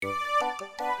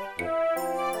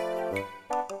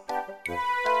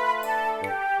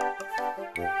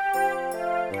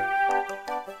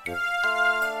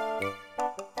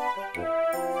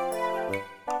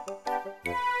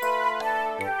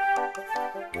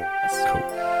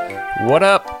Cool. What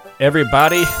up,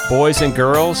 everybody, boys and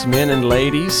girls, men and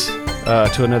ladies,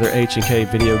 to another H&K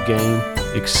video game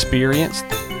experience.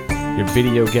 Your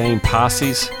video game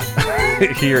posses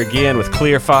here again with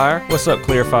Clearfire. What's up,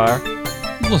 Clearfire?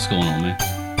 What's going on, man?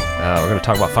 We're going to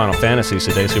talk about Final Fantasies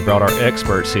today, so we brought our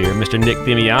experts here. Mr. Nick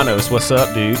Demianos, what's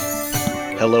up, dude?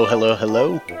 Hello, hello,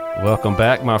 hello. Welcome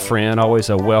back, my friend. Always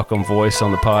a welcome voice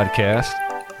on the podcast.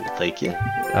 Well, thank you.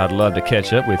 I'd love to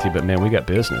catch up with you, but man, we got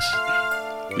business.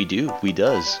 We do. We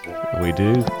does. We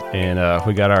do. And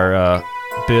we got our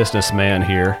businessman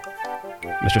here,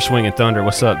 Mr. Swinging Thunder.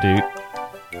 What's up, dude?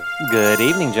 Good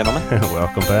evening, gentlemen.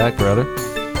 Welcome back, brother.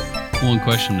 One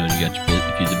question though, if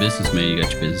you're the businessman, you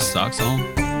got your business socks on?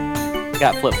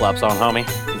 Got flip-flops on, homie.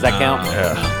 Does that count?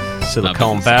 Yeah.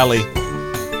 Silicon Valley.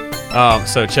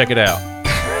 So check it out.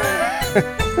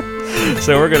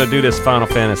 So we're going to do this Final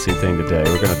Fantasy thing today.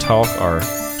 We're going to talk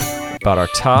about our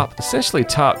essentially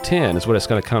top 10 is what it's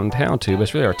going to come down to, but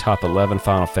it's really our top 11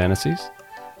 Final Fantasies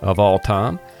of all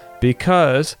time,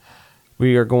 because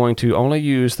we are going to only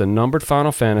use the numbered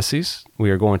Final Fantasies. We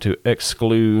are going to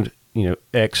exclude,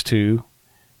 X2,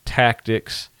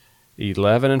 Tactics,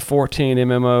 11 and 14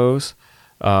 MMOs,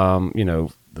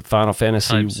 the Final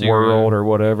Fantasy World or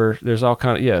whatever. There's all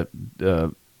kind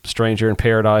of, Stranger in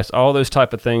Paradise, all those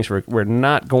type of things we're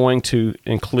not going to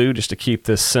include just to keep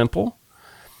this simple.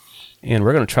 And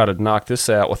we're going to try to knock this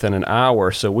out within an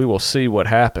hour, so we will see what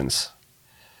happens.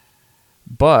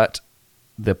 But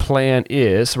the plan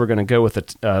is we're going to go with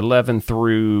the 11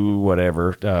 through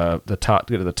whatever, get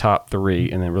to the top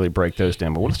three, and then really break those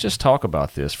down. But let's just talk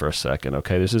about this for a second,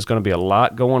 okay? This is going to be a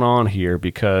lot going on here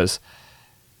because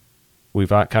we've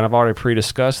kind of already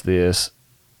pre-discussed this.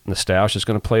 Nostalgia is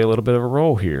going to play a little bit of a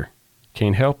role here.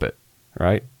 Can't help it,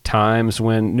 right? Times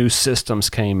when new systems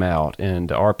came out and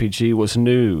the RPG was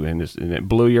new and it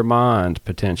blew your mind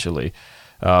potentially,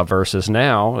 versus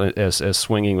now, as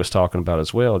Swinging was talking about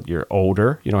as well, you're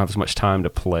older, you don't have as much time to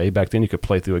play. Back then you could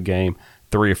play through a game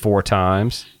 3 or 4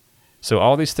 times. So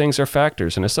all these things are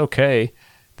factors, and it's okay.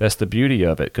 That's the beauty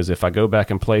of it, because if I go back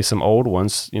and play some old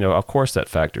ones, of course that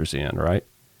factors in, right?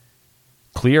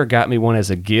 Clear got me one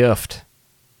as a gift,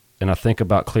 and I think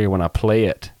about Clear when I play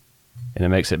it, and it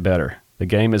makes it better. The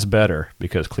game is better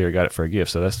because Clear got it for a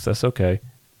gift, so that's okay.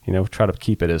 Try to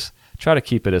keep it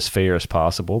as fair as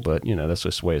possible, but that's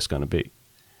just the way it's going to be.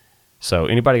 So,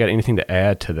 anybody got anything to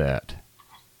add to that?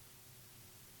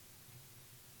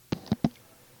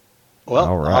 Well,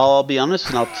 all right. I'll be honest,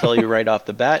 and I'll tell you right off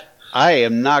the bat, I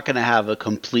am not going to have a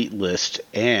complete list,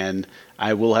 and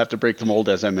I will have to break the mold,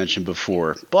 as I mentioned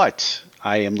before. But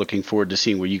I am looking forward to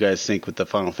seeing what you guys think with the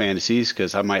Final Fantasies,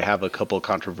 because I might have a couple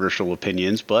controversial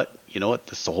opinions, but you know what?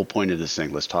 That's the whole point of this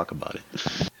thing. Let's talk about it.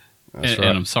 That's right.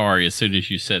 And I'm sorry, as soon as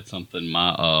you said something,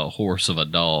 my horse of a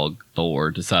dog,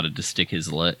 Thor, decided to stick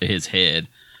his head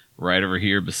right over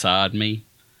here beside me,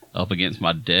 up against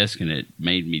my desk, and it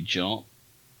made me jump.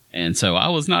 And so I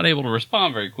was not able to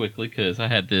respond very quickly because I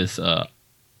had this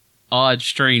odd,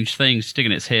 strange thing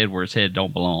sticking its head where its head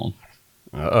don't belong.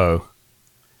 Uh-oh.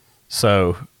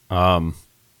 So I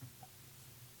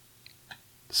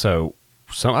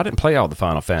didn't play all the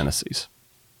Final Fantasies.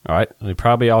 All right? We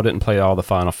probably all didn't play all the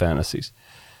Final Fantasies.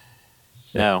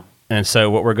 No. And so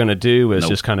what we're going to do is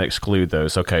just kind of exclude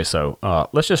those. Okay, so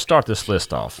let's just start this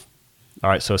list off. All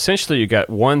right, so essentially you got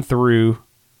 1 through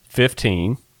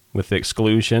 15 with the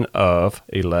exclusion of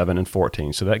 11 and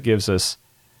 14. So that gives us,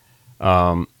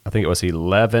 I think it was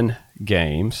 11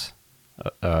 games.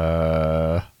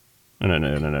 No.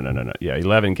 Yeah,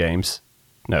 11 games.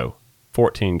 No,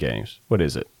 14 games. What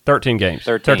is it? 13 games.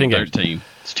 13 games. 13.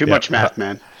 It's too much math,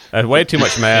 man. Way too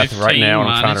much math right now, and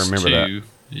I'm trying to remember that. 2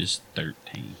 is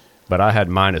 13. But I had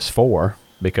 -4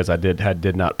 because I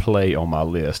did not play on my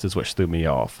list, is which threw me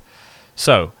off.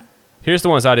 So here's the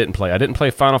ones I didn't play. I didn't play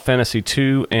Final Fantasy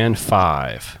 2 and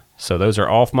 5. So those are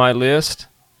off my list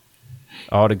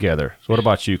altogether. So what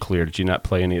about you, Clear? Did you not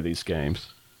play any of these games?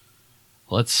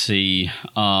 Let's see.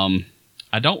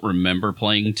 I don't remember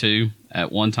playing 2.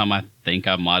 At one time, I think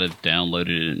I might have downloaded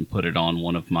it and put it on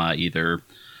one of my either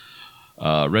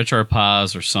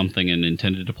RetroPies or something and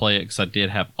intended to play it, because I did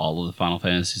have all of the Final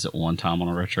Fantasies at one time on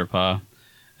a RetroPie.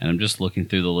 And I'm just looking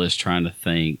through the list trying to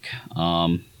think.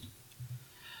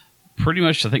 Pretty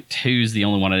much, I think 2 is the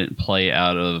only one I didn't play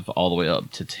out of all the way up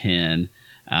to 10.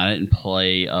 I didn't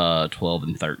play 12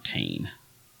 and 13.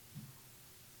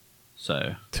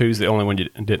 So 2's the only one you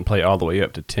didn't play all the way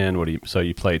up to 10. So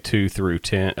you play 2 through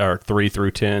 10 or 3 through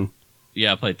 10?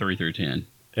 Yeah, I played 3 through 10.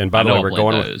 And by the way,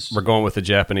 we're going with the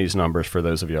Japanese numbers for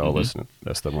those of y'all listening.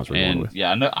 That's the ones we're going with.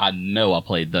 Yeah, I know I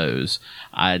played those.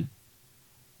 I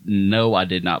know I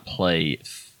did not play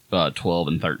 12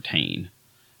 and 13.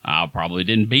 I probably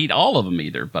didn't beat all of them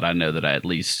either, but I know that I at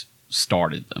least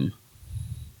started them.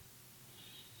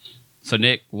 So,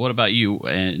 Nick, what about you?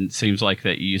 And it seems like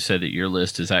that you said that your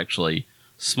list is actually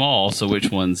small. So which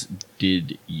ones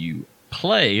did you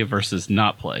play versus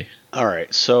not play? All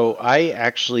right, so I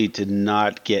actually did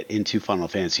not get into Final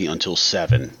Fantasy until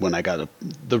 7. When I got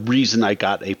the reason I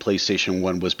got a PlayStation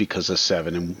 1 was because of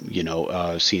 7,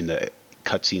 and seeing the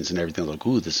cutscenes and everything. I was like,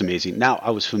 ooh, this is amazing. Now, I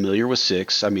was familiar with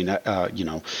 6. I mean,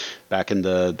 back in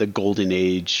the golden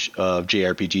age of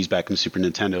JRPGs back in the Super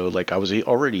Nintendo, like I was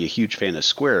already a huge fan of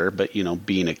Square, but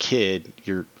being a kid,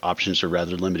 your options are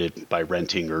rather limited by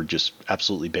renting or just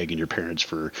absolutely begging your parents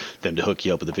for them to hook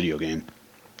you up with a video game.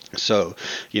 So,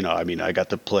 I got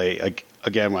to play,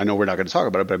 again, I know we're not going to talk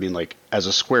about it, but I mean, like, as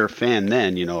a Square fan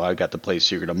then, I got to play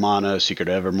Secret of Mana, Secret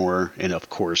of Evermore, and of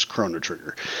course, Chrono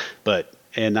Trigger.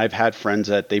 And I've had friends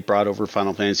that they brought over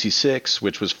Final Fantasy 6,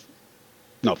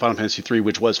 Final Fantasy 3,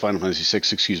 which was Final Fantasy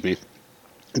 6, excuse me.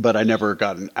 But I never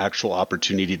got an actual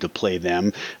opportunity to play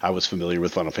them. I was familiar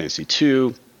with Final Fantasy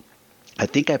 2. I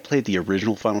think I played the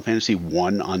original Final Fantasy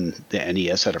 1 on the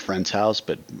NES at a friend's house,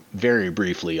 but very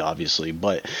briefly, obviously.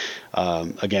 But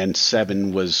again,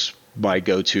 7 was my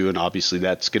go-to, and obviously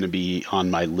that's going to be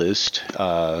on my list.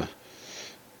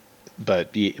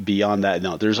 But beyond that,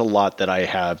 no, there's a lot that I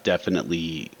have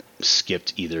definitely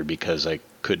skipped either because I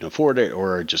couldn't afford it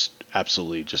or just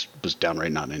absolutely just was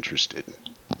downright not interested.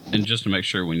 And just to make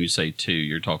sure, when you say 2,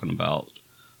 you're talking about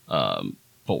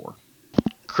 4.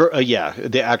 Yeah,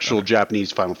 the actual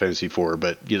Japanese Final Fantasy 4,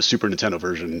 but Super Nintendo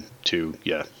version 2,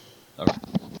 yeah. Okay.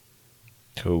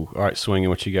 Cool. All right, Swinging,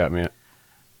 what you got, man?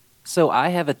 So I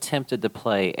have attempted to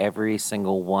play every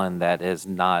single one that is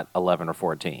not 11 or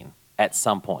 14 at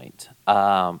some point.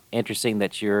 Interesting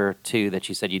that your 2 that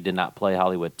you said you did not play,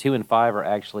 Hollywood. 2 and 5 are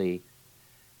actually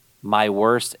my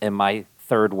worst and my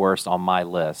third worst on my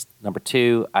list. Number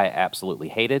 2, I absolutely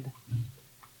hated.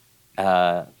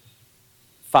 5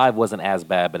 wasn't as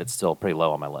bad, but it's still pretty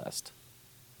low on my list.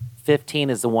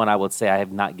 15 is the one I would say I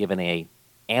have not given a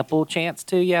ample chance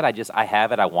to yet. I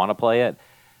have it. I want to play it.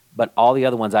 But all the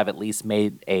other ones, I've at least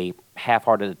made a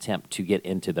half-hearted attempt to get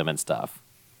into them and stuff.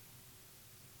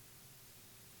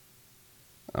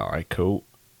 All right, cool.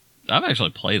 I've actually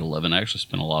played 11. I actually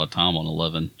spent a lot of time on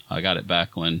 11. I got it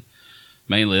back when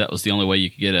mainly that was the only way you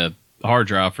could get a hard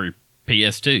drive for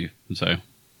PS2.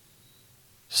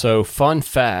 So, fun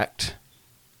fact,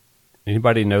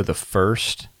 anybody know the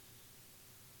first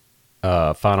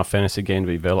Final Fantasy game to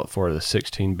be developed for the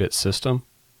 16-bit system?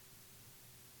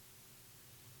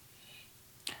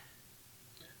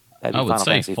 That'd be I would Final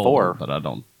say Fantasy 4, 4. but I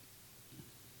don't.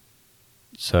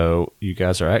 So you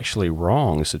guys are actually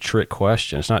wrong. It's a trick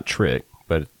question. It's not trick,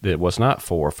 but it was not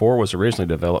 4. 4 was originally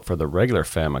developed for the regular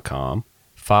Famicom.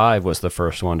 5 was the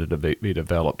first one to be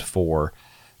developed for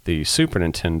the Super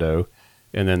Nintendo,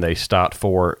 and then they stopped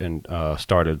 4 and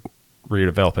started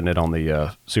redeveloping it on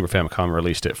the Super Famicom.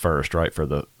 Released it first, right, for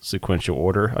the sequential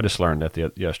order. I just learned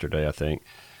that yesterday, I think.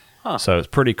 Huh. So it's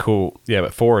pretty cool. Yeah,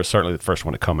 but 4 is certainly the first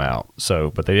one to come out.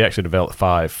 So, but they actually developed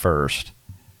 5 first.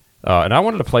 And I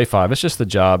wanted to play 5. It's just the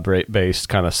job-based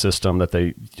kind of system that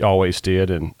they always did,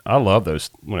 and I love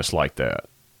those when it's like that.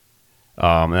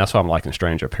 And that's why I'm liking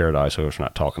Stranger of Paradise, so we're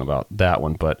not talking about that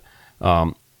one, but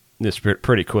it's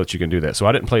pretty cool that you can do that. So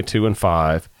I didn't play 2 and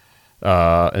 5,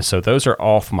 and so those are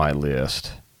off my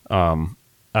list.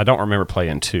 I don't remember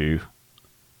playing 2.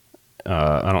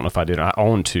 I don't know if I did. I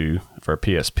own 2 for a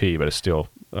PSP, but it's still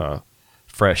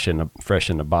fresh in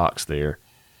the box there.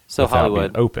 So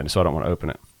Hollywood, being open, so I don't want to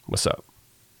open it. What's up?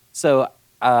 So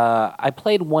I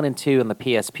played 1 and 2 in the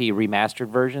PSP remastered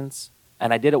versions,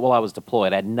 and I did it while I was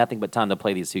deployed. I had nothing but time to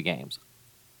play these 2 games.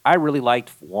 I really liked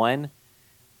 1.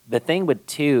 The thing with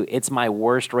 2, it's my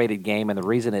worst rated game, and the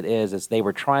reason it is they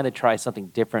were trying to try something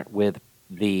different with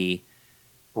the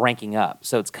ranking up.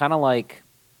 So it's kind of like,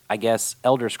 I guess,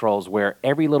 Elder Scrolls, where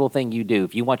every little thing you do,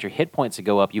 if you want your hit points to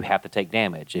go up, you have to take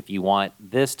damage. If you want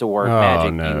this to work,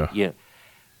 magic, no. you.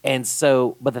 And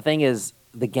so, but the thing is,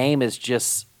 the game is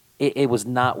just, it was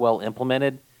not well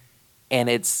implemented, and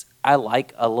I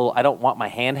don't want my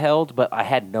hand held, but I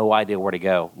had no idea where to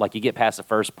go. Like, you get past the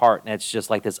first part, and it's just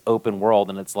like this open world,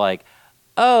 and it's like,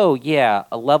 oh, yeah,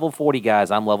 a level 40,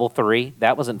 guys, I'm level 3.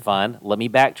 That wasn't fun. Let me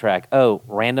backtrack. Oh,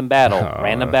 random battle,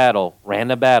 random battle,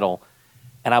 random battle.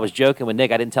 And I was joking with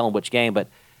Nick. I didn't tell him which game, but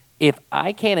if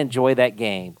I can't enjoy that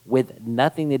game with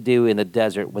nothing to do in the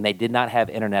desert when they did not have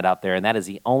internet out there, and that is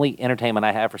the only entertainment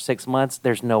I have for 6 months,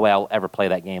 there's no way I'll ever play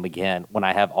that game again when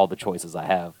I have all the choices I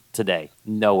have today.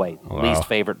 No way. Wow. Least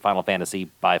favorite Final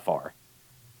Fantasy by far.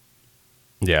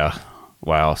 Yeah.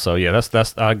 Wow. So yeah,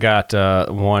 that's I got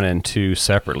 1 and 2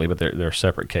 separately, but they're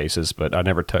separate cases. But I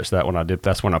never touched that one. I did.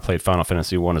 That's when I played Final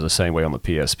Fantasy 1 is the same way on the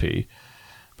PSP.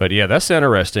 But yeah, that's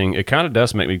interesting. It kind of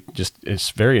does make me it's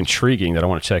very intriguing that I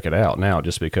want to check it out now,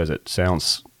 just because it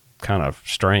sounds kind of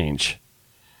strange.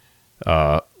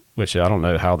 Which I don't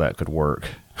know how that could work.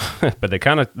 But they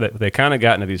kind of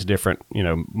got into these different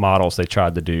models they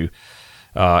tried to do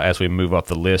as we move up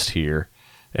the list here,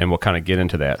 and we'll kind of get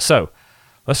into that. So.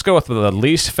 Let's go with the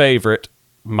least favorite,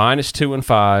 -2 and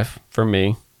 5 for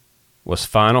me, was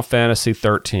Final Fantasy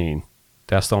 13.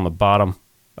 That's on the bottom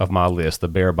of my list, the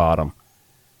bare bottom.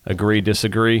 Agree,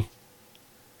 disagree?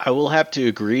 I will have to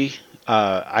agree.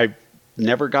 I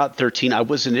never got 13. I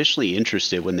was initially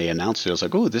interested when they announced it. I was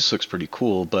like, oh, this looks pretty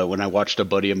cool. But when I watched a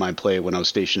buddy of mine play when I was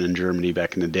stationed in Germany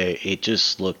back in the day, it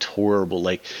just looked horrible.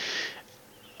 Like,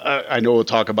 I know we'll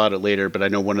talk about it later, but I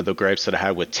know one of the gripes that I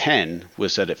had with 10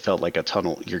 was that it felt like a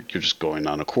tunnel. You're just going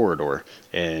on a corridor,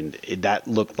 and that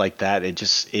looked like that. It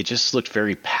just looked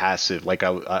very passive, like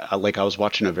I was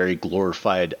watching a very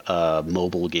glorified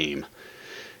mobile game.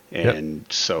 And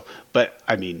so, but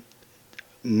I mean,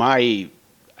 I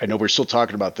know we're still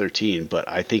talking about 13, but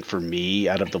I think for me,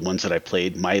 out of the ones that I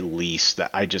played, my least that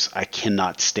I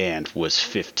cannot stand was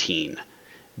 15.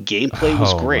 Gameplay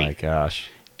was great. Oh my gosh.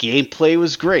 Gameplay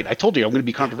was great. I told you I'm going to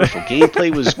be controversial.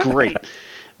 Gameplay was great.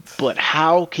 But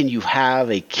how can you have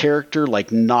a character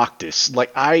like Noctis?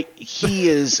 Like he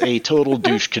is a total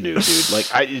douche canoe, dude.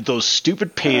 Like those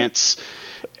stupid pants.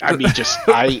 I mean,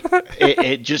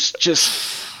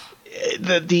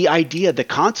 the idea, the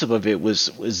concept of it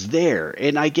was there.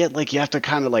 And I get like you have to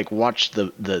kind of like watch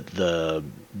the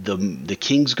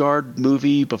Kingsguard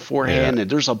movie beforehand, and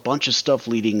there's a bunch of stuff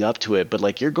leading up to it. But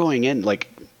like you're going in like.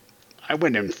 I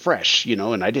went in fresh,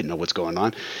 and I didn't know what's going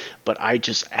on, but I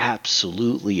just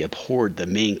absolutely abhorred the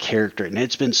main character. And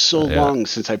it's been so long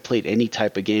since I played any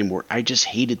type of game where I just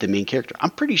hated the main character.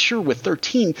 I'm pretty sure with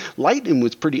 13, Lightning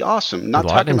was pretty awesome. Not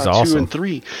talking about 2 and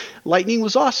 3. Lightning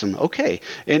was awesome. Okay.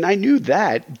 And I knew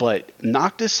that, but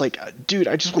Noctis, like, dude,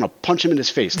 I just want to punch him in his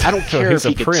face. I don't care if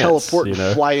he can teleport and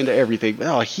fly into everything.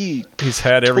 Oh, he's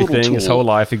had everything his whole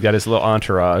life. He got his little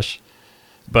entourage.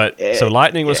 But so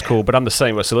Lightning was cool, but I'm the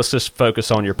same way. So let's just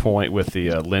focus on your point with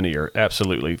the linear.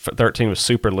 Absolutely, 13 was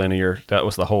super linear. That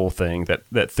was the whole thing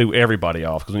that threw everybody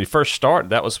off. Because when you first start,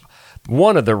 that was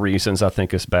one of the reasons I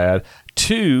think it's bad.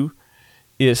 2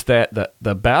 is that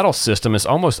the battle system is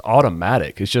almost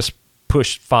automatic. It's just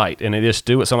push fight, and it just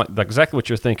do it. So I'm like exactly what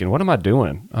you're thinking. What am I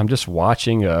doing? I'm just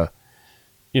watching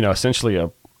essentially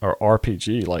a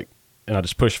RPG, like, and I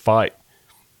just push fight.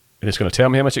 And it's going to tell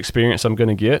me how much experience I'm going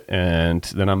to get, and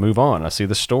then I move on. I see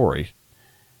the story.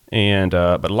 And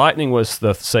but Lightning was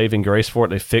the saving grace for it.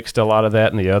 They fixed a lot of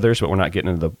that in the others, but we're not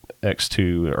getting into the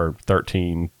X2 or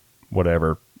 13,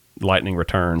 whatever, Lightning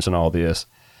Returns and all this.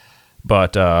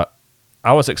 But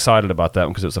I was excited about that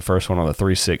one because it was the first one on the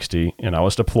 360, and I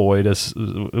was deployed as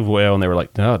well, and they were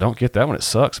like, no, don't get that one. It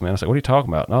sucks, man. I was like, what are you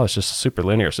talking about? No, it's just super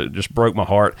linear. So it just broke my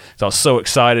heart. So I was so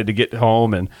excited to get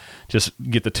home and just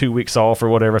get the 2 weeks off or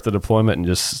whatever after deployment and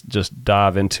just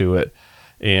dive into it.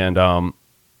 And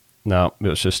no, it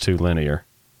was just too linear.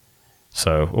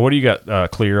 So what do you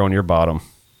got clear on your bottom?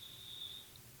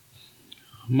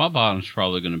 My bottom's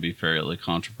probably going to be fairly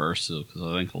controversial because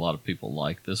I think a lot of people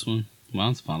like this one.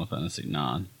 Mine's Final Fantasy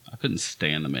 9. I couldn't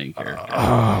stand the main character.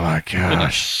 Oh my gosh. I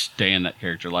couldn't stand that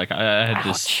character. Like I had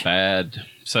this bad.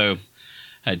 So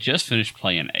I had just finished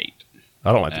playing 8.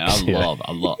 I don't like I love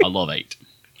 8.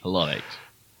 I love 8.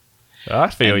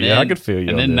 I feel you. I could feel you.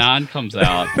 And then 9 comes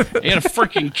out. He had a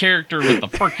freaking character with a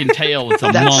freaking tail. It's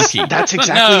a monkey. That's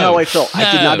exactly how I felt.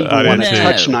 I did not even want to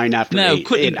touch 9 after 8.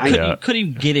 Couldn't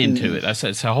even get into it. I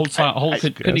said so.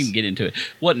 Couldn't even get into it.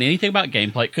 Wasn't anything about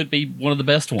gameplay. It could be one of the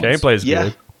best ones. Gameplay's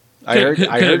good. I heard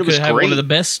it was great. One of the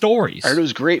best stories. I heard it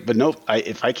was great, but nope.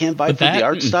 If I can't vibe with the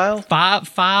art style,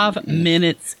 5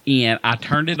 minutes in, I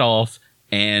turned it off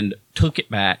and took it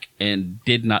back and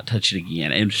did not touch it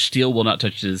again, and still will not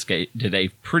touch it today.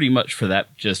 Pretty much for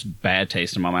that just bad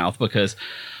taste in my mouth, because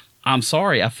I'm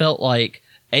sorry, I felt like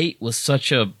 8 was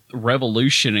such a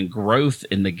revolution and growth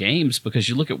in the games, because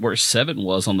you look at where 7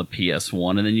 was on the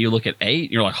PS1, and then you look at 8,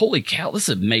 and you're like, holy cow, this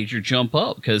is a major jump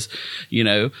up, because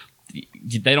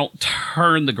they don't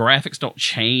turn, the graphics don't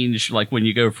change like when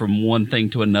you go from one thing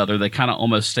to another. They kind of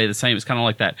almost stay the same. It's kind of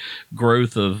like that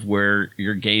growth of where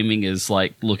your gaming is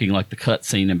like looking like the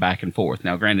cutscene and back and forth.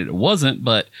 Now, granted, it wasn't,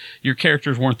 but your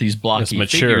characters weren't these blocky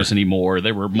figures anymore.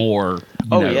 They were more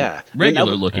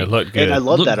regular looking. It looked good. And I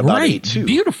love that about great, 8 too.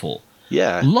 Beautiful.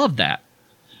 Yeah. Love that.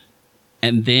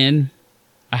 And then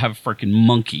I have a freaking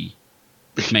monkey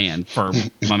man for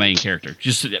my main character.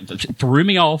 Just threw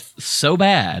me off so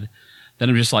bad that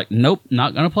I'm just like, nope,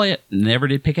 not going to play it. Never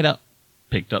did pick it up.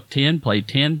 Picked up 10, played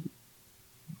 10.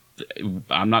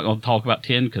 I'm not going to talk about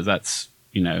 10 because that's,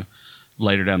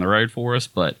 later down the road for us.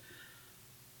 But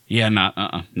yeah, 9.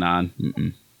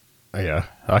 Mm-mm. Yeah,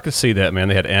 I could see that, man.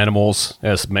 They had animals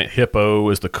as Hippo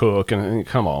as the cook, and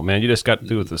come on, man, you just got to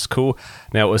do with this cool.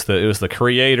 Now it was the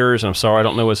creators. I'm sorry, I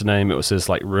don't know his name. It was his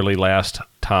really last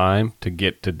time to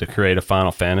get to create a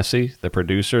Final Fantasy. The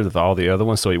producer of all the other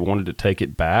ones, so he wanted to take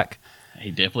it back. He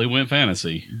definitely went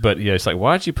fantasy. But yeah, it's like,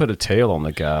 why'd you put a tail on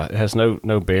the guy? It has no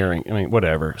bearing. I mean,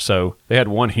 whatever. So they had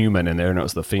one human in there, and it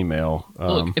was the female.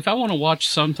 Look, if I want to watch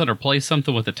something or play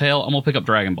something with a tail, I'm gonna pick up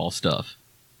Dragon Ball stuff.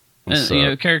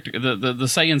 And, character the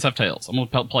Saiyans have tails. I'm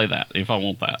gonna play that if I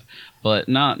want that, but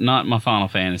not my Final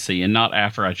Fantasy, and not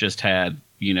after I just had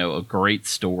a great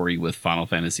story with Final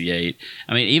Fantasy VIII.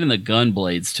 I mean, even the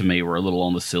Gunblades to me were a little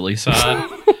on the silly side,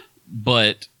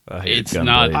 but. It's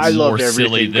not. I love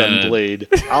everything Gunblade.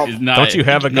 Don't you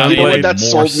have a Gunblade? That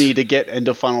sold me to get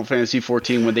into Final Fantasy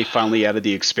XIV when they finally added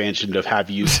the expansion to have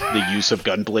the use of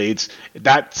Gunblades.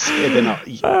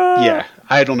 Yeah,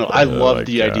 I don't know. I love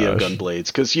the idea of Gunblades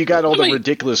because you got all the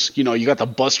ridiculous. You got the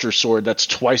Buster Sword that's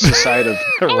twice the size of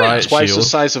the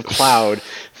size of Cloud,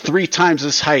 3 times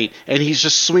his height, and he's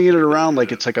just swinging it around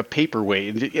like it's like a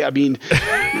paperweight. I mean.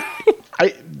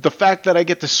 The fact that I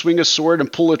get to swing a sword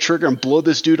and pull a trigger and blow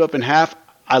this dude up in half,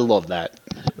 I love that.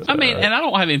 I mean, and I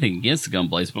don't have anything against the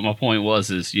Gunblades, but my point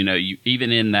is, you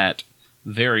even in that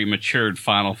very matured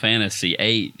Final Fantasy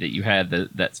VIII that you had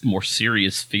that more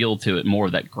serious feel to it, more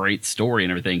of that great story and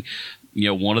everything.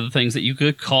 One of the things that you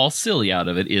could call silly out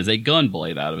of it is a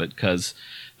Gunblade out of it, because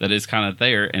that is kind of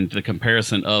there, and the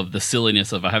comparison of the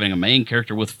silliness of having a main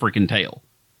character with freaking tail.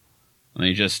 I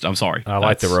mean, I'm sorry. I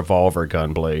like the revolver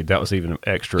Gunblade. That was even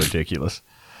extra ridiculous.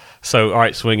 So, all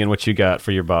right, Swinging, what you got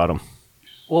for your bottom?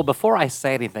 Well, before I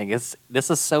say anything, this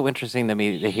is so interesting to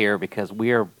me to hear because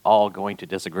we are all going to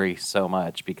disagree so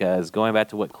much. Because going back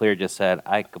to what Clear just said,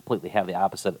 I completely have the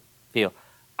opposite feel.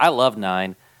 I love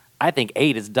 9. I think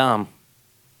 8 is dumb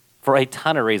for a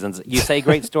ton of reasons. You say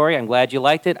great story. I'm glad you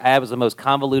liked it. It was the most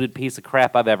convoluted piece of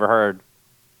crap I've ever heard.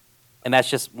 And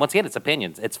that's just, once again, it's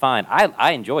opinions. It's fine.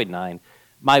 I enjoyed 9.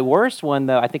 My worst one,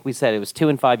 though, I think we said it was 2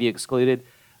 and 5 you excluded.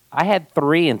 I had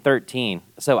 3 and 13.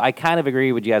 So I kind of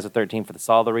agree with you guys with 13 for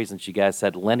all the reasons you guys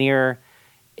said. Linear,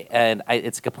 and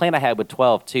it's a complaint I had with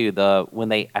 12, too.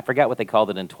 I forgot what they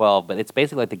called it in 12, but it's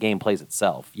basically like the game plays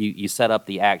itself. You set up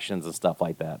the actions and stuff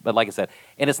like that. But like I said,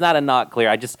 and it's not a not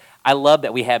clear. I love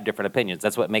that we have different opinions.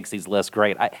 That's what makes these lists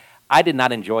great. I did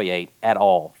not enjoy 8 at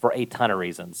all for a ton of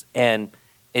reasons. And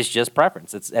it's just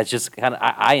preference. It's just kind of.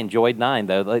 I enjoyed 9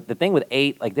 though. The thing with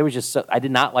 8, there was just I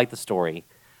did not like the story.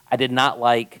 I did not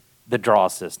like the draw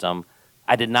system.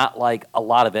 I did not like a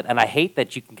lot of it, and I hate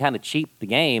that you can kind of cheat the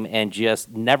game and just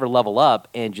never level up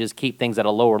and just keep things at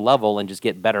a lower level and just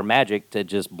get better magic to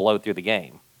just blow through the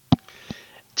game.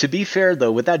 To be fair,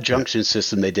 though, with that junction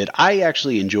system they did, I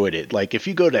actually enjoyed it. Like, if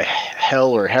you go to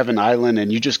Hell or Heaven Island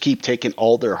and you just keep taking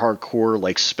all their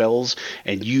hardcore spells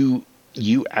and you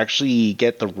actually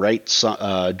get the right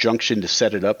junction to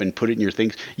set it up and put it in your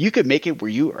things, you could make it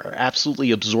where you are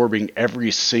absolutely absorbing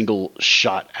every single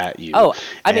shot at you. Oh,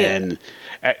 I mean,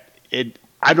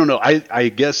 I don't know. I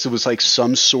guess it was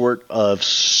some sort of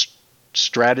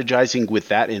strategizing with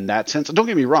that in that sense. Don't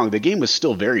get me wrong. The game was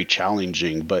still very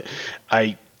challenging, but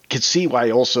I could see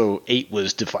why also 8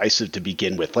 was divisive to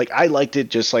begin with. I liked it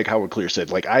just like Howard Clear said.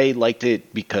 I liked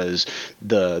it because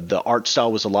the art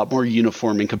style was a lot more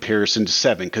uniform in comparison to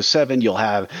 7. Because 7, you'll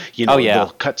have the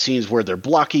cutscenes where they're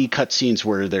blocky, cutscenes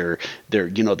where they're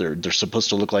supposed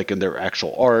to look like in their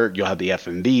actual art. You'll have the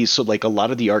FMVs. So a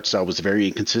lot of the art style was very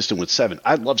inconsistent with 7.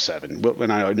 I love 7,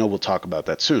 and I know we'll talk about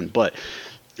that soon, but.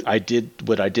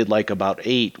 What I did like about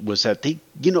 8 was that they,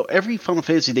 every Final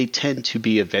Fantasy, they tend to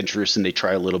be adventurous and they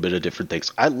try a little bit of different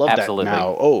things. I love Absolutely. that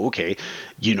now. Oh, okay.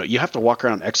 You have to walk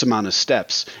around X amount of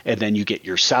steps and then you get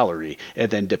your salary.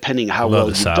 And then depending how well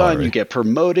you've done, you get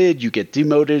promoted, you get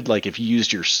demoted. If you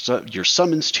used your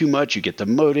summons too much, you get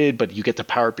demoted, but you get to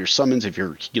power up your summons if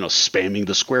you're, spamming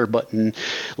the square button.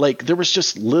 There was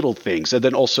just little things. And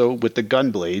then also with the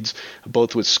Gunblades,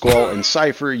 both with Squall and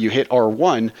Cypher, you hit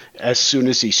R1 as soon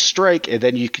as he strike, and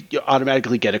then you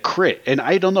automatically get a crit. And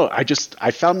I don't know,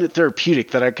 I found it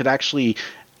therapeutic that I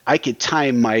could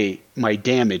time my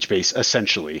damage base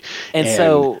essentially. And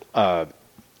so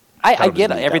I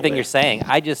get everything you're saying.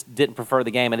 I just didn't prefer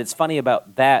the game, and it's funny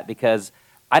about that because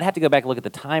I'd have to go back and look at the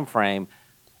time frame.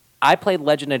 I played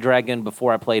Legend of Dragoon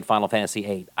before I played Final Fantasy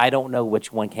VIII. I don't know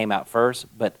which one came out first,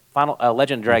 but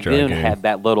Legend of Dragoon had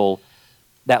that little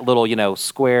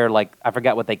square, like I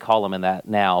forgot what they call them in that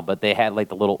now, but they had like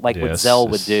the little what Zell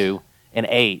would do in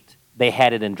 8. They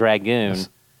had it in Dragoon,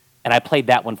 and I played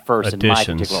that one first in my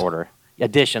particular order.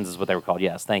 Additions is what they were called.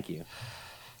 Yes, thank you.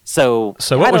 So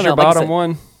what was your bottom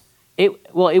one?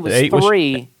 It was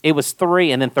 3. It was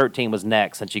 3, and then 13 was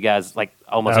next. Since you guys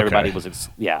almost everybody was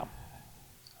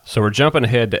So we're jumping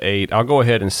ahead to 8. I'll go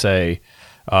ahead and say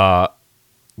my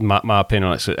opinion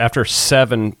on it. So after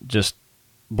 7 just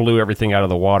blew everything out of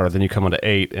the water, then you come on to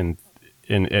 8, and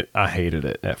I hated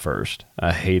it at first.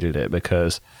 I hated it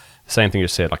because same thing you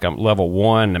said. Like I'm level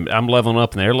 1, and I'm leveling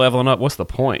up, and they're leveling up. What's the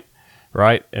point?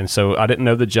 Right? And so I didn't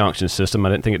know the junction system. I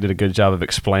didn't think it did a good job of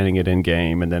explaining it in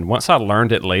game. And then once I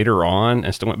learned it later on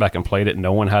and still went back and played it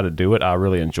knowing how to do it, I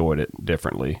really enjoyed it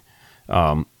differently.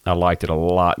 I liked it a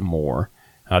lot more.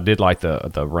 I did like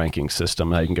the ranking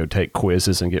system. How you can go take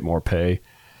quizzes and get more pay.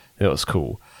 It was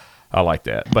cool. I like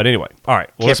that. But anyway, all right.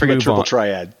 Can't forget Triple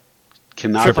Triad.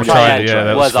 Cannot Triple forget Triad, yeah,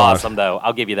 that was fun. awesome, though.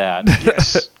 I'll give you that.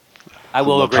 Yes. I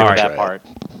will agree with that part.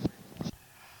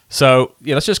 So,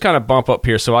 let's just kind of bump up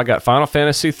here. So I got Final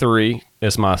Fantasy 3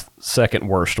 as my second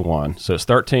worst one. So it's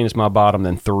 13 is my bottom,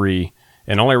 then 3.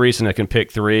 And the only reason I can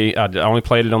pick 3, I only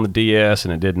played it on the DS,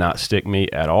 and it did not stick me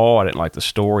at all. I didn't like the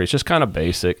story. It's just kind of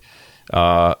basic,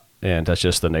 and that's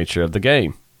just the nature of the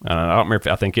game. I don't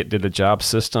remember I think it did a job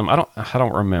system. I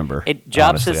don't remember.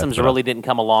 Job systems really didn't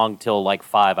come along till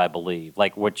 5, I believe.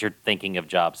 Like what you're thinking of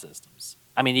job systems.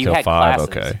 I mean, you had 5, classes.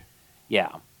 okay.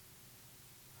 Yeah.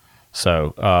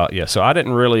 So, so I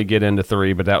didn't really get into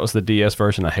 3, but that was the DS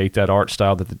version. I hate that art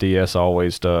style that the DS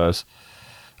always does.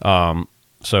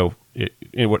 So,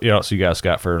 what else you guys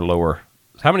got for lower?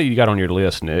 How many you got on your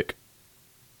list, Nick?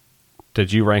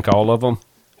 Did you rank all of them?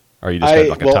 Or you just had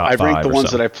like a top 5 I ranked the ones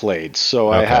something? that I played.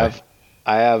 So Okay.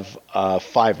 I have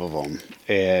 5 of them,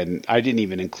 and I didn't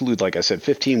even include, like I said,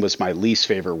 15 was my least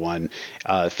favorite one.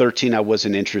 13 I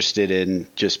wasn't interested in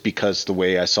just because the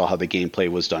way I saw how the gameplay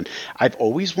was done. I've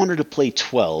always wanted to play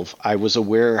 12. I was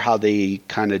aware how they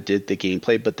kind of did the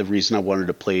gameplay, but the reason I wanted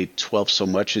to play 12 so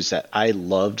much is that I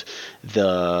loved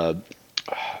the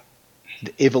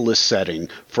Ivalice setting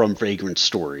from Vagrant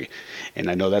Story. And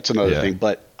I know that's another thing,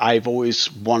 but I've always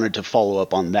wanted to follow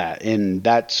up on that. And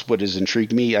that's what has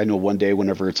intrigued me. I know one day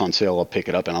whenever it's on sale, I'll pick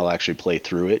it up and I'll actually play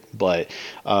through it. But,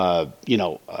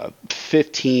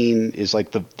 15 is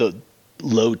like the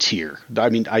low tier. I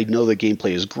mean, I know the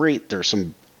gameplay is great. There's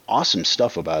some awesome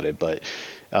stuff about it, but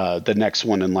the next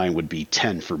one in line would be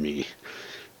 10 for me,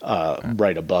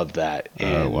 right above that.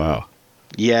 And, oh, wow.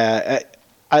 Yeah,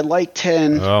 I like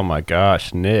 10. Oh, my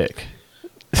gosh, Nick.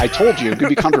 I told you it could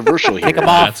be controversial here. Kick them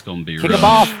off. That's going to be Kick rough. them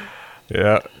off.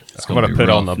 Yeah. It's I'm gonna going to be put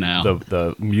on rough now.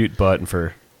 the mute button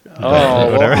for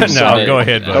Oh, whatever. I'm No, sorry. go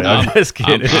ahead, buddy. I'm just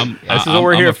kidding. This is what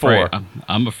we're here for.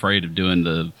 I'm afraid of doing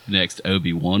the next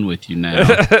Obi-Wan with you now.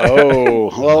 Oh,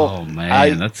 well. Oh,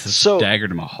 man. That's a dagger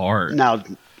to my heart. Now,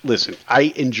 listen,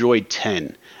 I enjoyed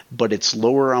 10, but it's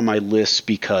lower on my list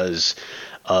because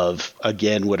of,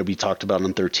 again, what we talked about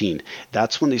on 13.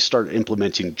 That's when they started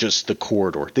implementing just the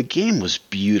corridor. The game was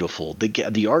beautiful.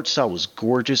 The art style was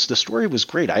gorgeous. The story was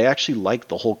great. I actually liked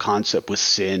the whole concept with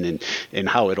Sin and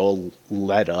how it all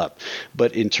led up.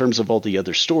 But in terms of all the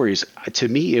other stories, to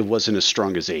me, it wasn't as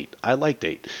strong as 8. I liked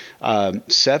 8.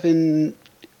 7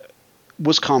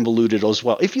 was convoluted as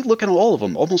well. If you look at all of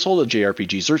them, almost all the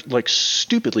JRPGs are like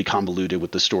stupidly convoluted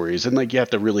with the stories, and like you have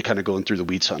to really kind of go in through the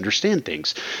weeds to understand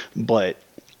things. But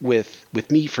with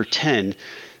me for 10,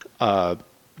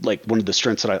 like one of the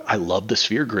strengths that I love the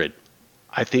sphere grid.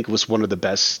 I think it was one of the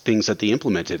best things that they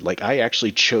implemented. Like I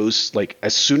actually chose, like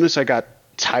as soon as I got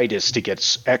Titus to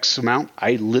get X amount,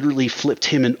 I literally flipped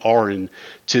him and Auron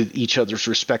to each other's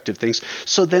respective things.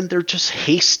 So then they're just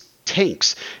haste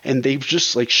tanks, and they've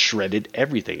just like shredded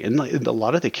everything. And a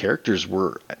lot of the characters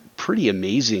were pretty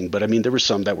amazing, but I mean there were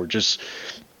some that were just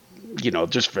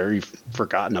just very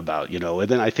forgotten about, and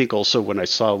then I think also when I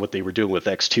saw what they were doing with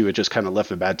X2, it just kind of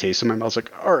left a bad taste in my mouth. I was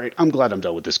like, all right, I'm glad I'm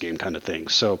done with this game kind of thing.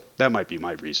 So that might be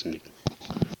my reasoning.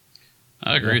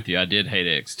 I agree with you. I did hate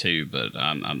X2, but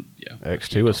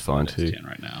X2 was fun too. 10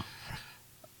 right now.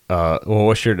 Well,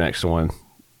 what's your next one?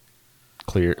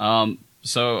 Clear.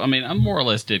 So I mean, I more or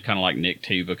less did kind of like Nick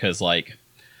too, because like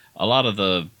a lot of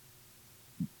the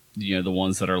the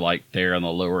ones that are like there on the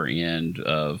lower end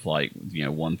of like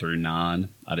 1 through 9,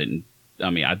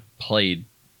 I played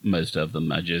most of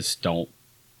them. I just don't.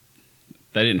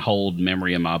 They didn't hold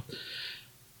memory in my.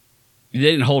 They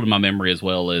didn't hold in my memory as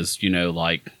well as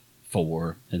like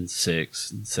 4 and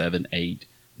 6 and 7, 8,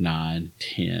 9,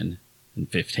 10, and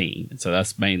 15. And so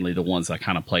that's mainly the ones I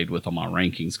kind of played with on my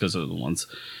rankings because they're the ones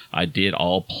I did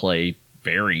all play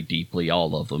very deeply,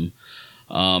 all of them.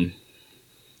 I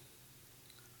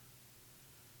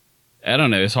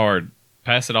don't know. It's hard.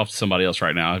 Pass it off to somebody else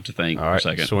right now. I have to think for a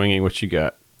second. Swinging, what you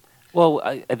got? Well,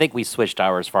 I think we switched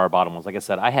ours for our bottom ones. Like I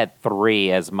said, I had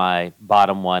 3 as my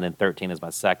bottom one and 13 as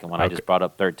my second one. Okay. I just brought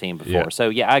up 13 before. Yeah. So,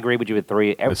 yeah, I agree with you with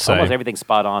 3. Almost everything's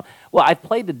spot on. Well, I've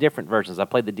played the different versions. I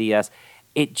played the DS.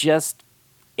 It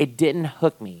didn't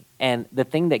hook me. And the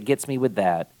thing that gets me with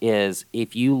that is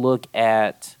if you look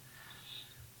at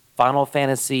Final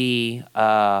Fantasy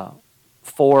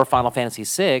 4, Final Fantasy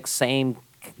 6, same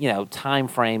time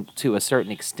frame to a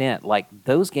certain extent. Like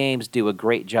those games do a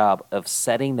great job of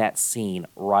setting that scene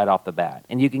right off the bat.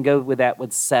 And you can go with that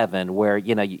with 7, where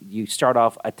you start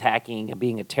off attacking and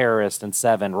being a terrorist in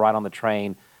 7 right on the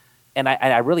train. And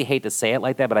I really hate to say it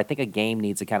like that, but I think a game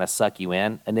needs to kind of suck you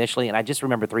in initially. And I just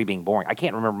remember 3 being boring. I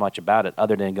can't remember much about it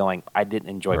other than going, I didn't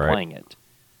enjoy playing it.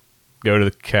 Go to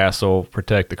the castle,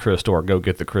 protect the crystal, or go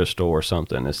get the crystal or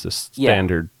something. It's the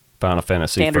standard Final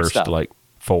Fantasy standard first, stuff. like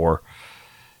 4.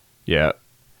 Yeah.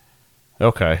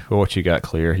 Okay. Well, what you got,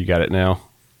 Clear? You got it now?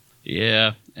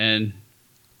 Yeah, and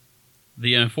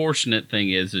the unfortunate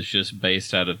thing is just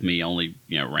based out of me only,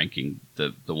 ranking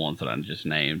the ones that I just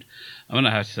named. I'm going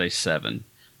to have to say 7.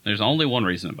 There's only one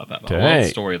reason about that. I love the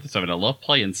story of the 7. I love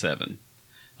playing 7.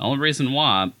 The only reason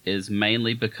why is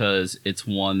mainly because it's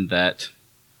one that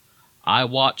I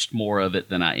watched more of it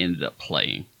than I ended up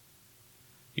playing.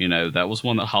 That was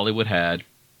one that Hollywood had,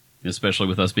 especially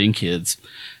with us being kids.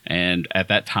 And at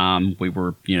that time, we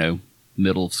were,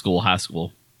 middle school, high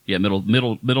school. Yeah, middle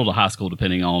to high school,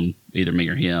 depending on either me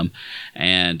or him.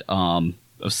 And I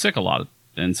was sick a lot.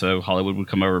 And so Hollywood would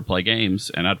come over and play games,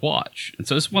 and I'd watch. And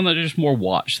so it's one that I just more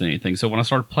watched than anything. So when I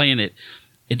started playing it,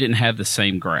 it didn't have the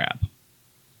same grab.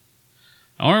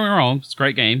 Don't get me wrong, it's a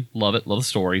great game. Love it. Love the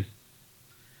story.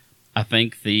 I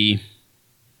think the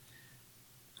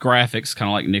graphics, kind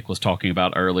of like Nick was talking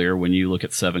about earlier, when you look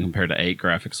at 7 compared to 8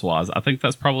 graphics-wise, I think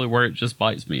that's probably where it just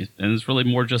bites me. And it's really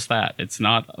more just that. It's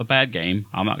not a bad game.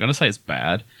 I'm not going to say it's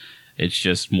bad. It's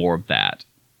just more of that.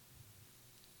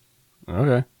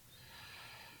 Okay.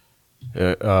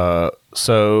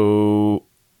 So,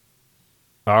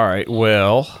 all right.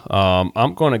 Well,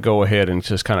 I'm going to go ahead and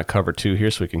just kind of cover 2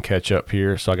 here so we can catch up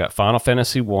here. So I got Final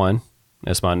Fantasy 1.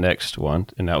 That's my next one,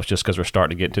 and that was just because we're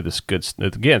starting to get into this good.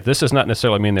 Again, this does not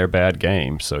necessarily mean they're bad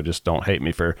games, so just don't hate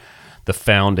me for the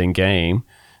founding game,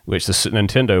 which the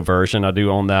Nintendo version, I do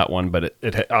own that one, but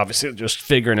it obviously just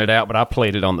figuring it out. But I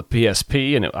played it on the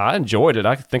PSP, and I enjoyed it.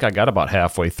 I think I got about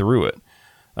halfway through it.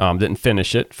 Didn't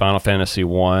finish it. Final Fantasy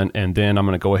 1, and then I'm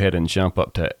going to go ahead and jump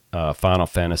up to Final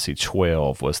Fantasy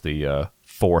 12 was the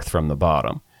 4th from the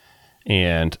bottom,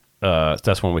 and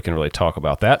that's when we can really talk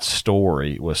about that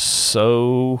story. Was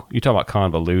so, you talk about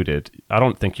convoluted. I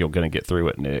don't think you're going to get through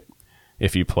it, Nick,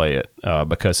 if you play it,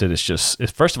 because it is just,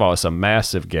 first of all, it's a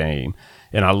massive game,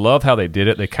 and I love how they did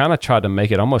it. They kind of tried to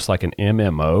make it almost like an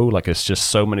MMO, like it's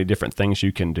just so many different things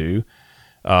you can do,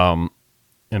 and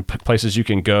places you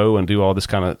can go and do all this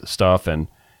kind of stuff, and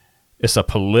it's a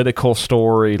political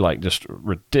story, like just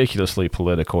ridiculously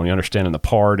political, and you understand in the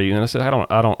party. And I said, I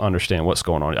don't understand what's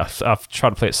going on. I've tried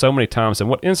to play it so many times, and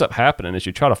what ends up happening is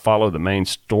you try to follow the main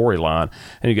storyline,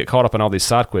 and you get caught up in all these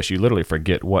side quests. You literally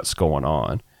forget what's going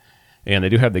on. And they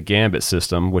do have the gambit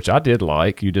system, which I did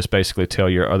like. You just basically tell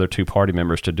your other 2 party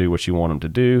members to do what you want them to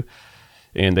do,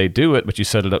 and they do it, but you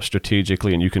set it up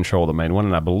strategically, and you control the main one.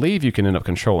 And I believe you can end up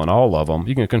controlling all of them.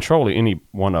 You can control any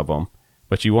one of them,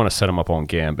 but you want to set them up on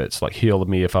gambits, like heal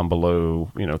me if I'm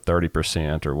below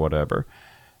 30% or whatever.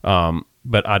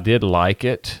 But I did like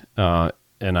it,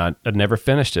 and I never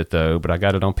finished it though. But I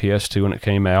got it on PS2 when it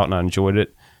came out, and I enjoyed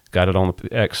it. Got it on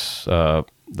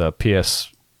the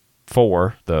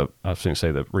PS4. I was going to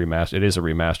say the remastered. It is a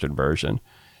remastered version.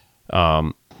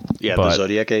 The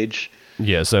Zodiac Age.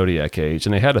 Yeah, Zodiac Age.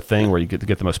 And they had a thing where you get to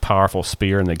get the most powerful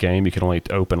spear in the game. You can only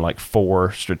open like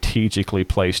 4 strategically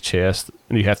placed chests.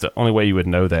 And you have to, only way you would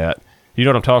know that. You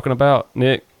know what I'm talking about,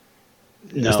 Nick?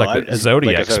 No, it's like the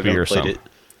Zodiac spear or something.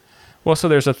 Well, so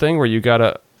there's a thing where you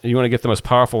want to get the most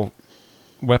powerful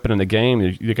weapon in the game.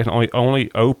 You can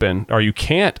only open, or you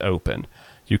can't open.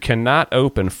 You cannot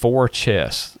open 4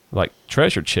 chests, like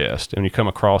treasure chests, and you come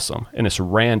across them. And it's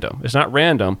random. It's not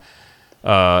random.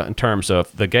 In terms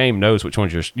of the game knows which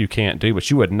ones you can't do,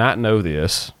 but you would not know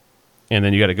this, and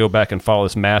then you got to go back and follow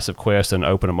this massive quest and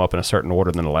open them up in a certain order.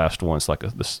 And then the last one's like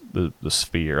the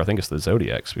sphere. I think it's the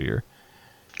Zodiac sphere.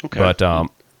 Okay, but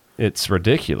it's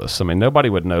ridiculous. I mean, nobody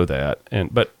would know that,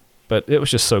 but but it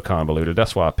was just so convoluted.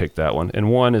 That's why I picked that one. And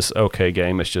 1 is okay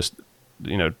game. It's just,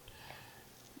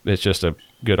 it's just a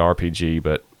good RPG,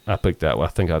 but I picked that one. I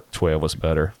think 12 was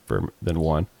better than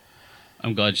 1.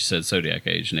 I'm glad you said Zodiac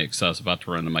Age, Nick, because I was about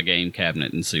to run to my game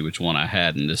cabinet and see which one I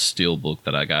had in this steel book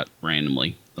that I got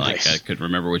randomly. Like, nice. I could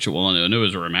remember which one. I knew it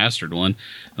was a remastered one.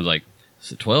 I was like,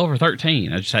 is it 12 or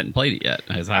 13? I just hadn't played it yet.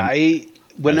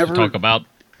 Whenever talk about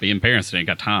being parents, I ain't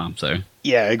got time, so.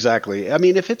 Yeah, exactly. I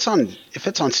mean, if it's on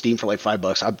Steam for like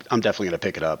 $5, I'm definitely gonna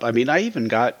pick it up. I mean, I even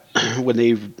got when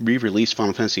they re-released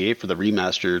Final Fantasy VIII for the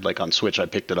remastered, like on Switch, I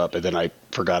picked it up and then I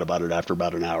forgot about it after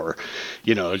about an hour,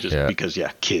 because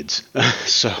kids.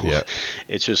 So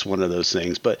it's just one of those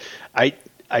things. But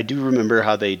I do remember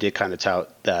how they did kind of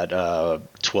tout that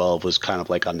 12 was kind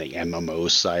of like on the MMO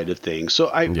side of things.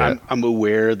 So I'm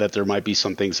aware that there might be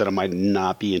some things that I might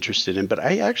not be interested in, but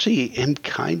I actually am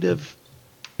kind of.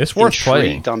 It's worth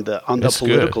playing on the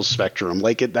political spectrum.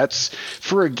 Like that's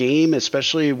for a game,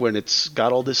 especially when it's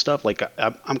got all this stuff. Like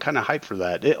I'm kind of hyped for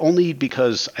that. Only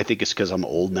because I think it's because I'm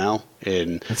old now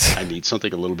and I need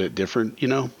something a little bit different,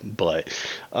 But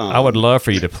I would love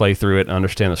for you to play through it and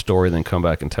understand the story, then come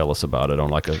back and tell us about it on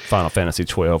like a Final Fantasy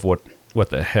 12. What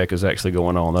the heck is actually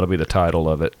going on? That'll be the title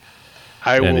of it.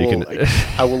 I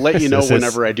will let you know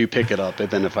whenever I do pick it up, and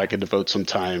then if I can devote some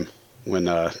time. When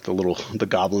the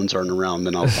goblins aren't around,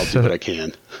 then I'll do what I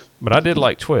can. But I did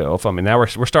like 12. I mean, now we're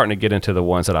starting to get into the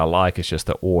ones that I like. It's just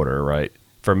the order, right?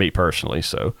 For me personally.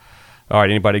 So, all right.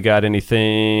 Anybody got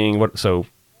anything? What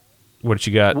did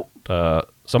you got? So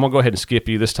I'm gonna go ahead and skip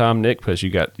you this time, Nick, because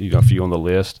you got a few on the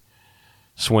list.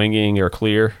 Swinging or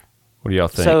clear? What do y'all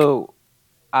think? So,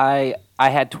 I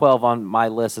had 12 on my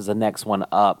list as the next one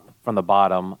up. From the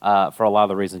bottom, for a lot of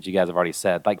the reasons you guys have already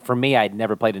said. Like, for me, I'd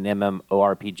never played an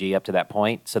MMORPG up to that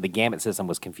point, so the Gambit system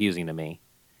was confusing to me.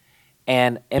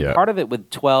 And part of it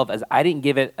with 12 is I didn't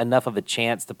give it enough of a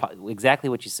chance to exactly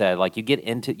what you said. Like, you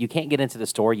can't get into the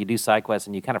story, you do side quests,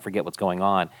 and you kind of forget what's going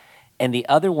on. And the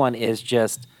other one is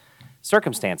just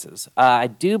circumstances. I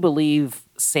do believe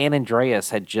San Andreas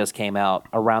had just came out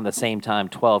around the same time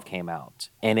 12 came out.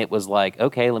 And it was like,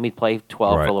 okay, let me play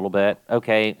 12 for a little bit.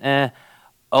 Okay,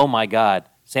 oh my God,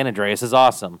 San Andreas is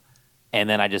awesome. And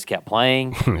then I just kept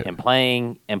playing and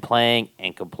playing and playing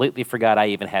and completely forgot I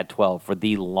even had 12 for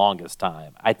the longest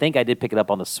time. I think I did pick it up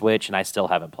on the Switch and I still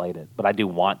haven't played it, but I do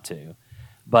want to.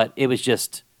 But it was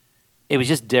just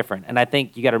different. And I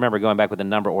think you got to remember going back with the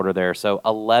number order there. So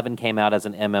 11 came out as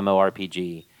an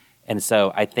MMORPG. And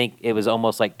so I think it was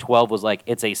almost like 12 was like,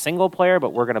 it's a single player,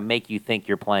 but we're going to make you think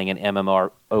you're playing an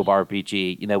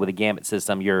MMORPG. With a Gambit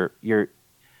system,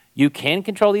 you can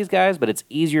control these guys, but it's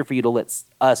easier for you to let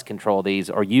us control these,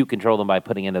 or you control them by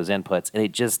putting in those inputs. And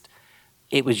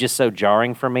it was just so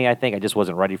jarring for me. I think I just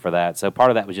wasn't ready for that. So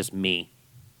part of that was just me.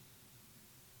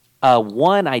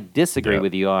 One I disagree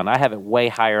with you on. I have it way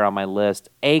higher on my list.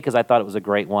 Because I thought it was a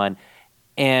great one.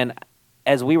 And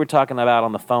as we were talking about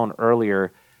on the phone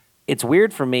earlier, it's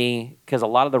weird for me because a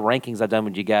lot of the rankings I've done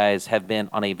with you guys have been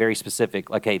on a very specific,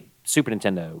 like a Super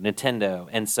Nintendo.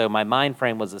 And so my mind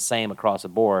frame was the same across the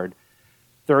board.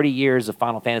 30 years of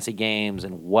Final Fantasy games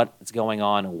and what's going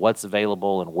on and what's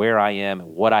available and where I am and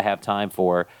what I have time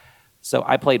for. So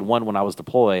I played one when I was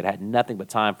deployed, had nothing but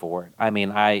time for it. I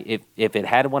mean, if it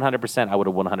had 100%, I would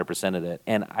have 100%ed it.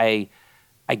 And I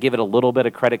give it a little bit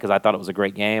of credit because I thought it was a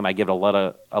great game. I give it a lot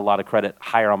of credit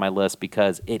higher on my list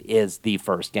because it is the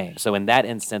first game. So in that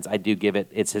instance, I do give it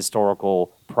its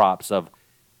historical props of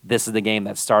this is the game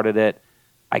that started it.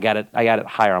 I got it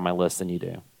higher on my list than you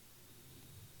do.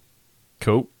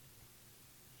 Cool.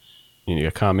 Any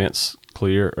comments,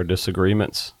 clear, or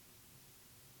disagreements?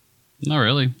 Not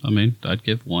really. I mean, I'd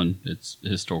give one its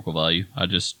historical value. I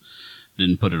just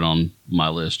didn't put it on my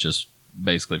list just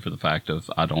basically for the fact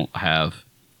of I don't have...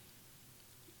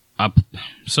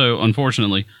 So,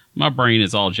 unfortunately, my brain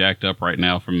is all jacked up right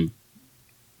now from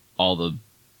all the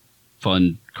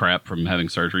fun crap from having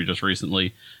surgery just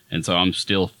recently, and so I'm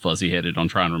still fuzzy-headed on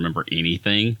trying to remember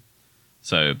anything.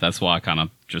 So that's why I kind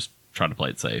of just try to play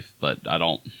it safe. But I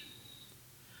don't...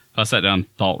 If I sat down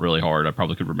and thought really hard, I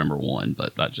probably could remember one,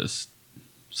 but I just...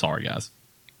 Sorry, guys.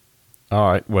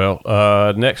 All right.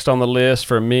 Well, next on the list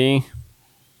for me,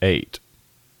 8.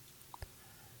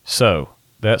 So...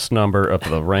 That's number of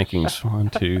the rankings.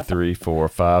 1, 2, 3, 4,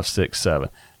 5, 6, 7.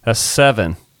 That's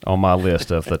 7 on my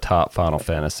list of the top Final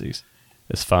Fantasies.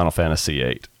 It's Final Fantasy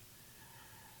VIII.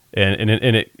 And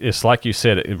it's like you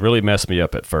said, it really messed me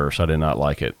up at first. I did not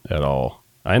like it at all.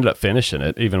 I ended up finishing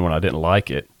it, even when I didn't like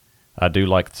it. I do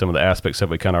like some of the aspects that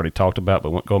we kind of already talked about,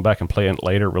 but going back and playing it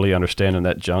later, really understanding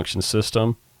that junction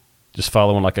system just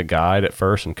following like a guide at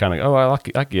first and kind of,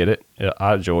 I get it.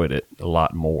 I enjoyed it a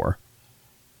lot more,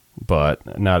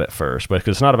 but not at first. But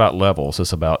because it's not about levels,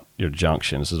 it's about your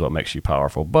junctions. This is what makes you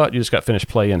powerful. But you just got finished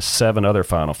playing 7 other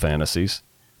Final Fantasies,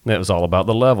 and it was all about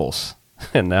the levels.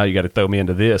 And now you got to throw me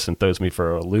into this and throws me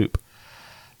for a loop.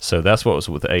 So that's what was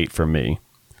with 8 for me.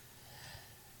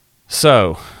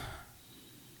 So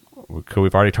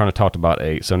we've already kind of talked about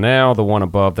 8. So now the one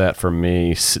above that for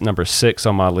me, number 6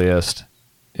 on my list,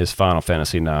 is Final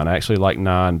Fantasy 9. I actually like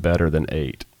 9 better than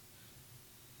 8.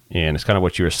 And it's kind of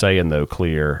what you were saying, though,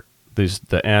 Clear.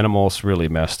 The animals really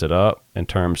messed it up in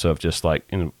terms of just like,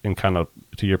 in kind of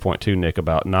to your point too, Nick,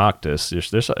 about Noctis.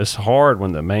 It's hard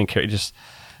when the main character just,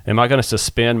 am I going to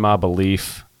suspend my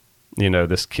belief? You know,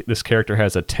 this character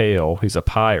has a tail. He's a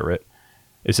pirate.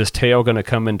 Is his tail going to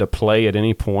come into play at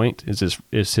any point?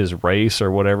 Is his race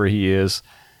or whatever he is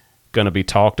going to be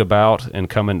talked about and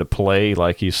come into play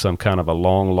like he's some kind of a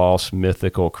long-lost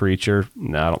mythical creature?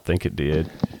 No, I don't think it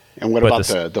did. And what about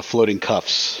the floating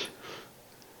cuffs?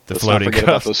 Let's not forget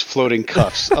about those floating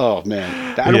cuffs. Oh,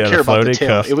 man. I don't care about the tail.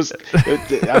 Cuffs. It was...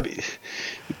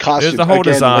 costume. The whole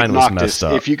again, design like was messed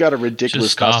up. If you got a ridiculous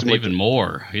just stop costume... even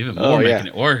more making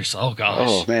it worse. Oh, gosh.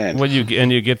 Oh, man. Well, you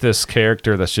get this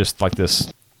character that's just like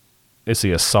this... Is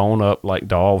he a sewn up like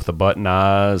doll with the button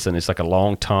eyes, and it's like a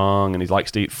long tongue, and he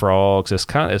likes to eat frogs?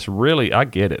 It's really, I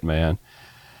get it, man.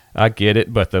 I get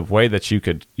it, but the way that you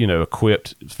could, equip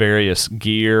various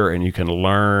gear and you can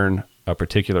learn a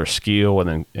particular skill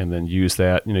and then use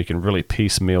that, you can really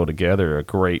piecemeal together a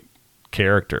great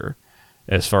character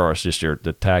as far as just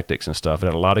the tactics and stuff. It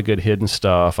had a lot of good hidden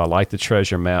stuff. I like the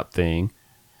treasure map thing.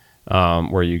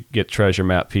 Where you get treasure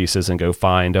map pieces and go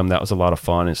find them. That was a lot of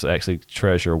fun. It's actually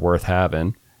treasure worth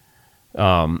having.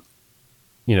 That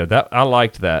I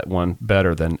liked that one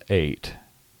better than 8,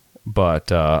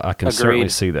 but I can certainly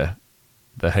see the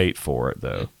hate for it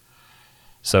though.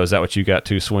 So is that what you got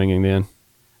to swinging then?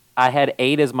 I had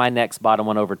 8 as my next bottom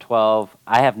one over 12.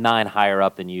 I have 9 higher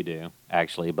up than you do,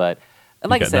 actually. But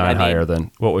and like I said, 9 higher than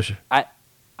what was your? I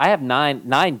have 9.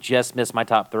 9 just missed my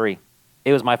top 3.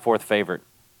 It was my 4th favorite.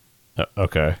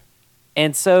 Okay.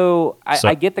 And so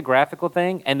I get the graphical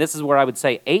thing, and this is where I would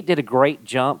say 8 did a great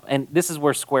jump, and this is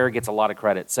where Square gets a lot of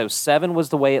credit. So 7 was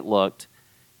the way it looked,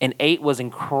 and 8 was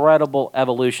incredible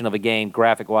evolution of a game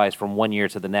graphic-wise from one year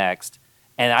to the next.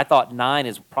 And I thought 9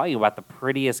 is probably about the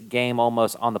prettiest game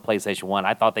almost on the PlayStation 1.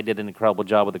 I thought they did an incredible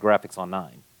job with the graphics on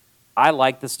 9. I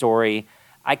like the story.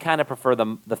 I kind of prefer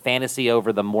the fantasy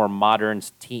over the more modern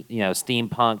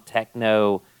steampunk,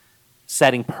 techno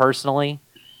setting personally,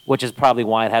 which is probably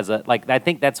why it has I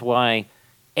think that's why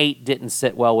 8 didn't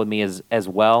sit well with me as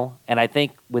well. And I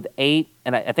think with 8,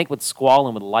 and I think with Squall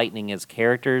and with Lightning as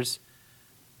characters,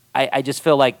 I just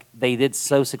feel like they did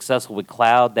so successful with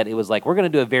Cloud that it was like, we're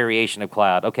going to do a variation of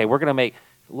Cloud. Okay, we're going to make...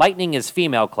 Lightning is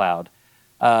female Cloud.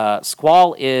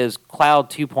 Squall is Cloud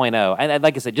 2.0. And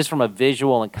like I said, just from a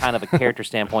visual and kind of a character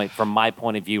standpoint, from my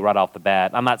point of view right off the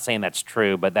bat, I'm not saying that's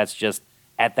true, but that's just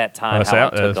at that time how I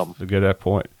took them. That's a good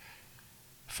point.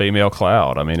 Female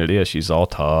Cloud. I mean, it is. She's all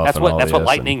tough. That's what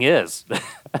Lightning is.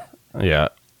 Yeah.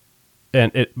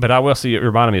 But I will say, it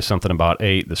reminded me of something about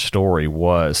 8, the story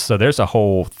was. So there's a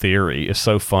whole theory. It's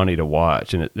so funny to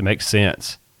watch, and it makes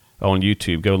sense on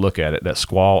YouTube. Go look at it. That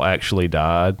Squall actually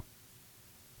died.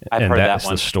 I've heard that's that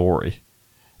one. The story.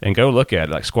 And go look at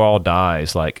it. Like, Squall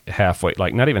dies like halfway,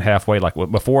 like not even halfway, like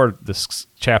before this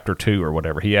chapter 2 or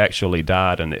whatever. He actually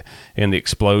died in the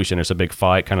explosion. There's a big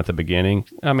fight kind of at the beginning.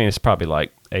 I mean, it's probably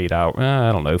like 8 hours,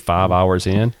 I don't know, 5 hours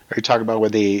in. Are you talking about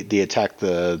when they attack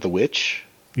the witch?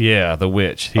 Yeah, the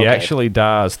witch. He actually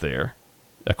dies there,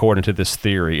 according to this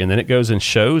theory. And then it goes and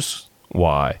shows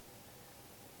why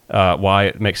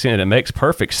it makes sense. It makes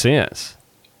perfect sense.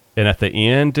 And at the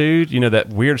end, dude, that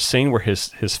weird scene where his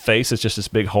face is just this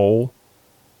big hole?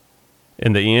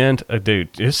 In the end,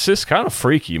 dude, it's just kind of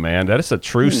freaky, man. That is a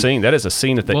true scene. That is a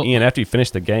scene at the end after you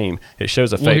finish the game. It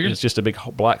shows a face. It's just a big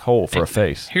black hole for a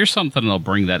face. Here's something that'll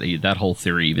bring that whole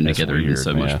theory even together even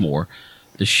so much more.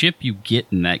 The ship you get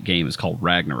in that game is called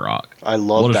Ragnarok. I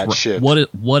love that ship.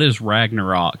 What is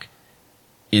Ragnarok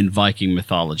in Viking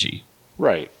mythology?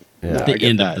 Right. Yeah. The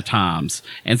end of the times,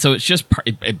 and so it's just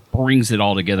it brings it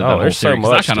all together. That whole there's so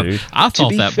much, dude. I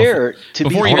thought that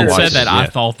before you even said that. Yeah. I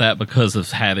thought that because of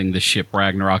having the ship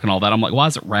Ragnarok and all that. I'm like, why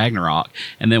is it Ragnarok?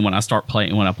 And then when I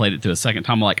played it to a second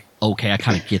time, I'm like, okay, I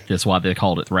kind of get this why they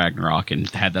called it Ragnarok and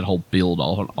had that whole build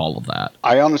all of that.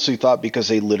 I honestly thought because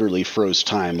they literally froze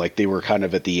time, like they were kind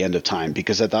of at the end of time,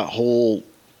 because at that whole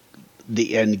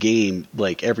the end game,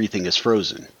 like everything is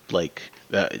frozen, like.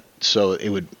 So it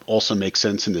would also make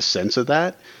sense in the sense of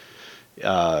that.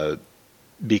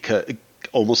 because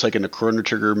almost like in a Chrono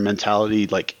Trigger mentality,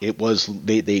 like it was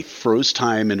they froze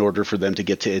time in order for them to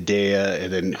get to Idea,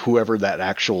 and then whoever that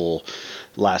actual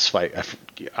last fight,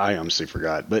 I honestly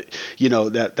forgot, but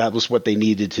that was what they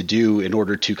needed to do in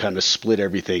order to kind of split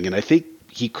everything. And I think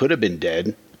he could have been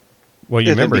dead. Well,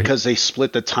 you remember because they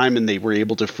split the time and they were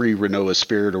able to free Renoa's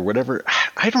spirit or whatever.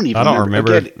 I don't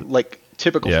remember. Again, like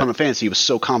typical Final Fantasy, it was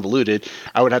so convoluted.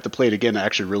 I would have to play it again to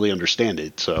actually really understand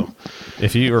it. So,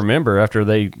 if you remember, after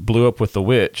they blew up with the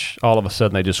witch, all of a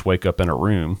sudden they just wake up in a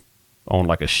room on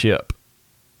like a ship,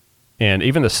 and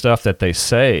even the stuff that they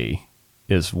say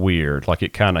is weird. Like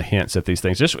it kind of hints at these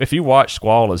things. Just if you watch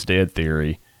Squall is Dead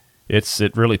Theory, it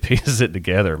really pieces it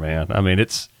together, man. I mean,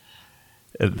 it's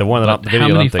the one that the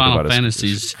video I'm thinking about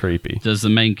is creepy. Does the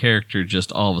main character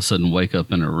just all of a sudden wake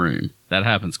up in a room? That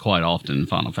happens quite often in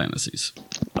Final Fantasies.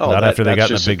 Oh, not after they got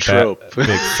in a big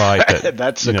fight.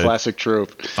 That's a classic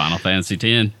trope. Final Fantasy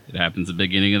X, it happens at the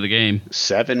beginning of the game.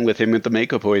 7 with him with the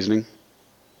Mako poisoning.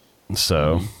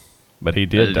 So, but he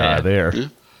did die there.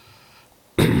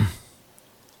 Yeah.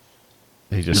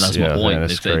 He just, that's my point.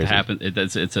 Man, it happened.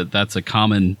 That's a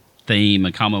common theme,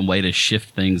 a common way to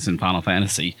shift things in Final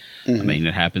Fantasy. Mm-hmm. I mean,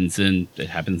 it happens in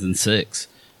 6.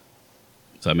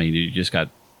 So I mean, you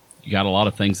got a lot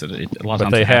of things that a lot of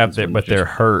times. They're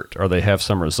hurt or they have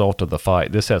some result of the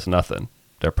fight. This has nothing.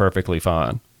 They're perfectly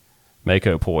fine.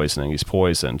 Mako poisoning. He's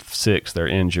poisoned. 6. They're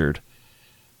injured.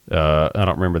 I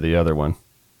don't remember the other one.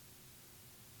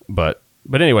 But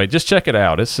anyway, just check it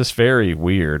out. It's just very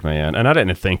weird, man. And I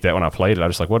didn't think that when I played it. I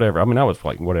was like, whatever. I mean, I was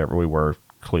like, whatever. We were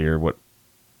clear.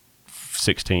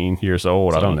 16 years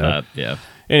old. Something I don't know. That, yeah.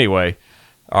 Anyway,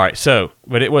 all right. So,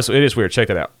 but it is weird. Check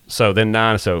that out. So then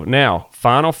 9. So now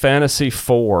Final Fantasy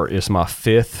IV is my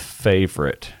 5th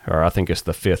favorite, or I think it's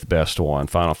the 5th best one.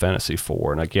 Final Fantasy IV,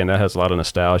 and again, that has a lot of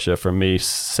nostalgia for me.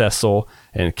 Cecil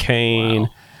and Kain,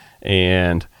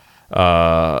 and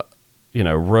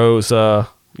Rosa,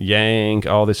 Yang,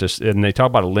 all this. And they talk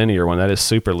about a linear one. That is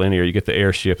super linear. You get the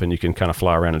airship, and you can kind of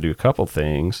fly around and do a couple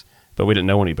things. But we didn't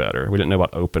know any better. We didn't know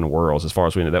about open worlds. As far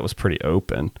as we knew, that was pretty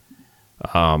open.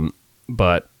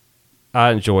 But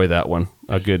I enjoy that one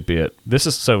a good bit.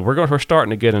 We're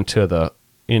starting to get into the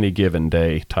any given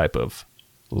day type of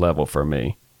level for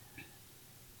me.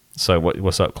 So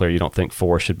what's up, Claire? You don't think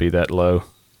 4 should be that low?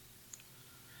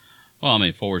 Well, I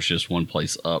mean, 4 is just one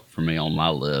place up for me on my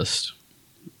list.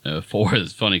 4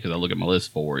 is funny because I look at my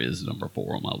list. 4 is number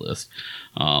 4 on my list.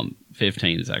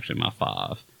 15 is actually my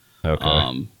 5.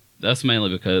 Okay. That's mainly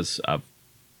because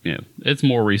it's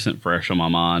more recent, fresh on my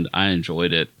mind. I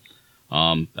enjoyed it.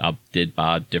 I did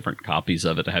buy different copies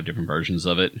of it to have different versions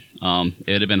of it.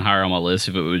 It'd have been higher on my list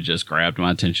if it would have just grabbed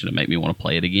my attention to make me want to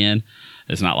play it again.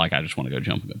 It's not like I just want to go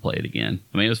jump and play it again.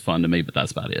 I mean, it was fun to me, but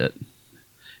that's about it.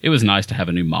 It was nice to have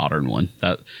a new modern one.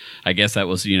 I guess that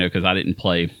was, because I didn't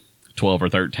play 12 or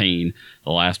 13.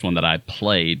 The last one that I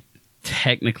played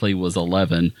technically was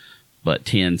 11, but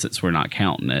 10 since we're not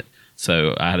counting it.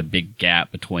 So I had a big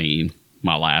gap between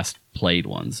my last played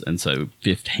ones. And so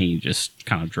 15 just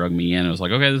kind of drug me in. I was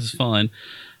like, okay, this is fun.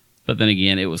 But then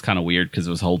again, it was kind of weird because it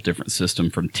was a whole different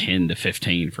system from 10 to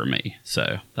 15 for me.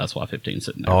 So that's why 15's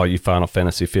sitting there. Oh, you Final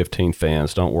Fantasy 15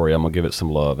 fans, don't worry. I'm going to give it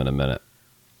some love in a minute.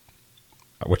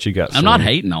 What you got? I'm not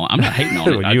hating on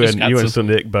it. you and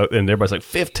Nick both, and everybody's like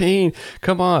 15.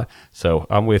 Come on. So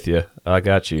I'm with you. I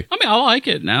got you. I mean, I like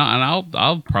it now, and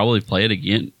I'll probably play it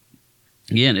again.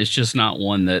 Again, it's just not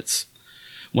one that's.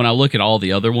 When I look at all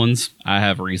the other ones, I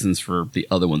have reasons for the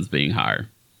other ones being higher.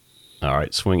 All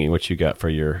right, Swingy, what you got for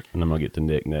your? And I'm gonna get to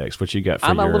Nick next. What you got for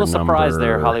I'm your? I'm a little surprised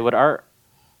there, Hollywood. Our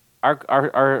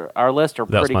lists are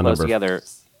pretty close together.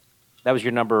 That was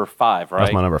your number 5, right?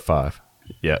 That's my number 5.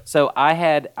 Yeah. So I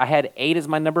had 8 as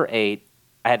my number 8.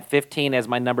 I had 15 as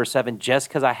my number 7 just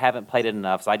because I haven't played it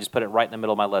enough. So I just put it right in the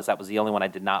middle of my list. That was the only one I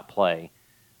did not play.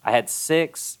 I had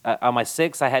 6. On my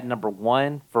 6, I had number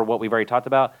 1 for what we've already talked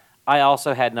about. I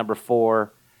also had number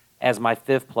 4 as my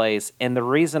 5th place. And the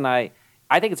reason I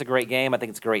think it's a great game. I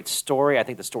think it's a great story. I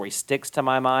think the story sticks to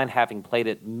my mind, having played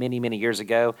it many, many years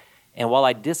ago. And while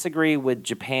I disagree with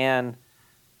Japan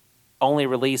only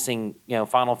releasing,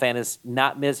 Final Fantasy,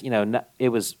 it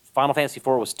was Final Fantasy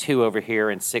 4 was 2 over here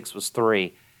and 6 was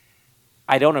 3.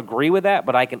 I don't agree with that,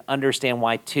 but I can understand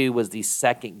why 2 was the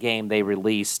second game they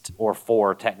released, or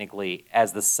 4 technically,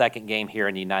 as the second game here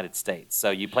in the United States. So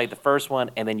you played the first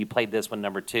one, and then you played this one,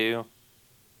 number 2.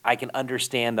 I can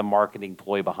understand the marketing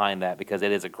ploy behind that because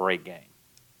it is a great game.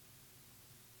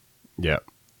 Yeah.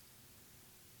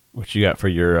 What you got for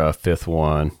your 5th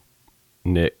one,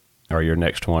 Nick, or your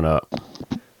next one up?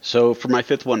 So for my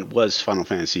 5th one was Final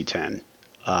Fantasy X.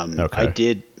 Okay. I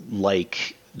did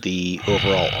like the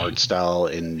overall art style,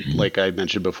 and like I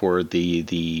mentioned before,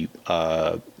 the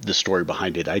story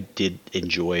behind it. I did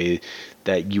enjoy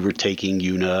that you were taking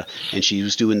Yuna and she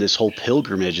was doing this whole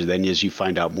pilgrimage, and then as you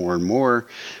find out more and more,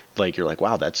 like you're like,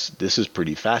 wow, this is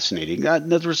pretty fascinating. I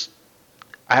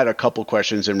had a couple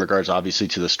questions in regards, obviously,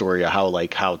 to the story of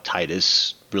how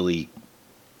Titus really,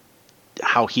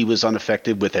 how he was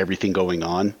unaffected with everything going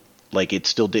on. Like, it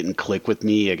still didn't click with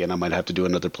me. Again, I might have to do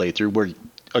another playthrough where,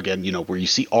 again, where you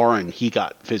see Aaron, he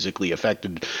got physically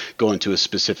affected going to a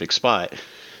specific spot,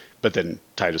 but then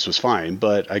Titus was fine.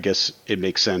 But I guess it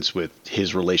makes sense with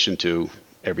his relation to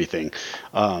everything.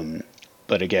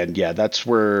 But again, yeah, that's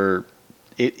where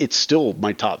it's still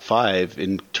my top 5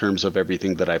 in terms of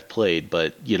everything that I've played.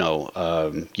 But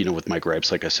with my gripes,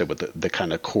 like I said, with the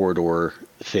kind of corridor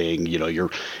thing,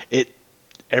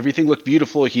 everything looked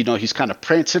beautiful. He's kind of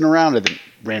prancing around and then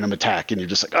random attack, and you're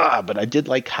just like, but I did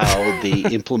like how they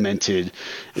implemented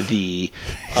the.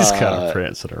 He's kind of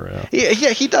prancing around.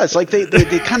 Yeah, he does. Like they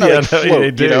kind of float.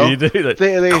 They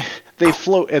do. They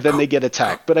float and then they get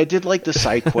attacked. But I did like the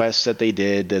side quests that they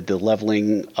did, the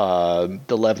leveling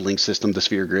system, the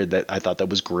sphere grid. That I thought that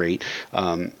was great.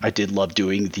 I did love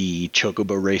doing the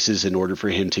chocobo races in order for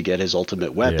him to get his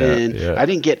ultimate weapon. Yeah. I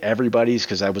didn't get everybody's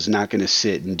because I was not going to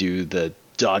sit and do the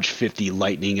dodge 50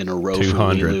 lightning in a row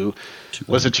 200. for Lilu.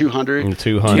 Was it 200?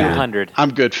 200. 200.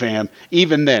 I'm good, fam.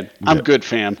 Even then, I'm good,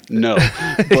 fam. No.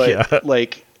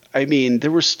 But,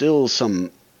 there were still some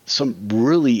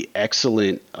really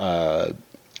excellent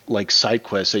side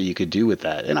quests that you could do with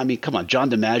that. And I mean, come on, John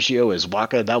DiMaggio as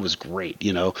Waka, that was great.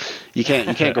 You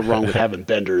can't go wrong with having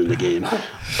Bender in the game.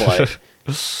 But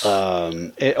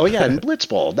and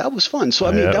Blitzball, that was fun. So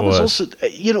I mean, that was also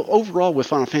overall with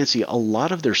Final Fantasy, a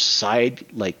lot of their side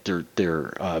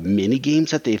their mini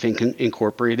games that they've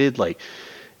incorporated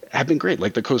have been great.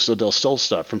 Like the Costa del Sol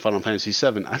stuff from Final Fantasy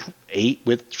 7, 8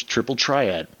 with Triple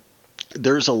Triad.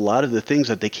 There's a lot of the things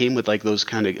that they came with, like those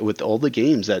kind of with all the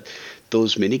games that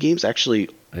those mini games actually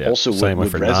also same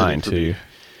would for resonate 9 too.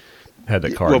 Had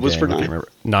the card what was game. For I 9? can't remember.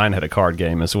 9 had a card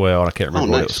game as well. I can't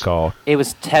remember what it was called. It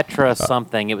was Tetra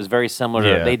something. It was very similar.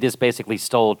 Yeah. They just basically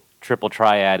stole Triple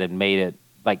Triad and made it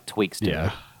like tweaks to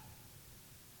it.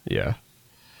 Yeah.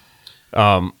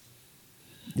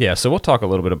 So we'll talk a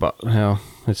little bit about how.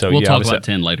 So we'll talk about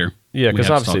 10 later. Yeah, because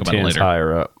obviously 10 is later.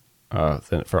 higher up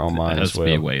than for on mine as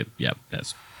well.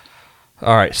 That's.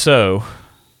 All right, so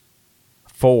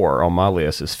 4 on my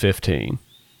list is 15.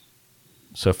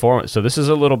 So this is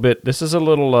a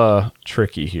little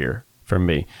tricky here for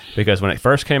me, because when it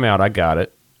first came out, I got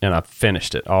it and I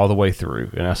finished it all the way through,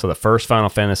 and I saw the first Final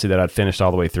Fantasy that I'd finished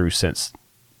all the way through since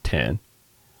 10.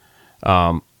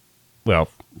 Well,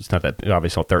 it's not that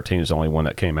obviously 13 is the only one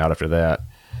that came out after that,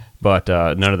 but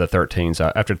none of the 13s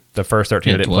after the first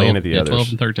 13 I didn't 12, play any of the others. 12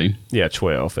 and 13. Yeah,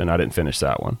 12, and I didn't finish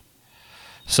that one.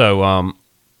 So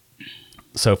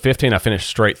 15 I finished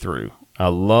straight through. I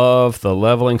love the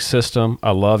leveling system. I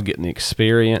love getting the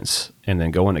experience, and then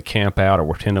going to camp out or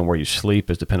depending on where you sleep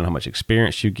is depending on how much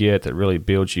experience you get. That really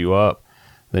builds you up.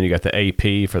 Then you got the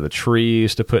AP for the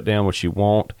trees to put down what you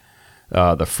want.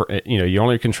 You're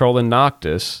only controlling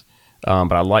Noctis,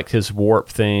 but I liked his warp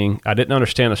thing. I didn't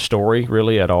understand the story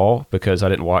really at all because I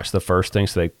didn't watch the first thing,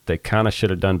 so they kind of should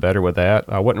have done better with that.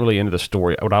 I wasn't really into the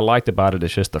story. What I liked about it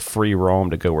is just the free roam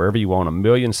to go wherever you want, a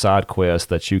million side quests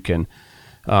that you can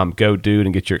go do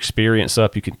and get your experience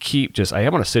up. You can keep I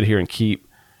want to sit here and keep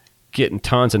getting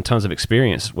tons and tons of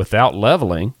experience without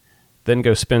leveling, then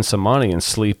go spend some money and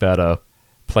sleep at a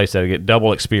place that I get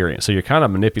double experience. So you're kind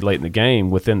of manipulating the game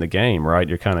within the game, right?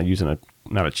 You're kind of using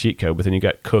not a cheat code, but then you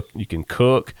can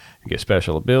cook, you get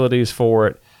special abilities for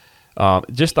it.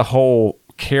 Just the whole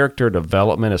character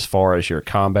development as far as your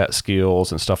combat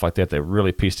skills and stuff like that, they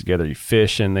really piece together. You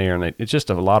fish in there, and it's just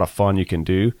a lot of fun you can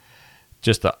do.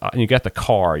 You got the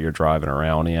car you're driving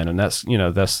around in, and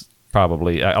that's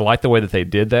probably, I like the way that they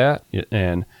did that,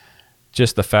 and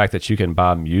just the fact that you can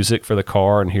buy music for the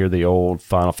car and hear the old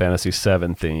Final Fantasy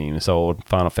 7 themes, old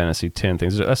Final Fantasy 10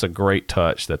 things. That's a great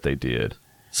touch that they did.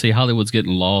 See, Hollywood's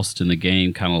getting lost in the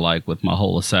game, kind of like with my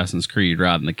whole Assassin's Creed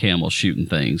riding the camel, shooting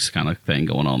things kind of thing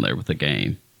going on there with the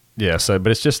game. Yeah, but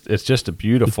it's just a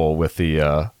beautiful with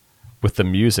the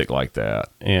music like that,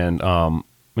 and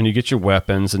when you get your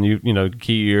weapons and you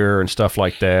gear and stuff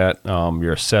like that,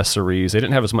 your accessories, they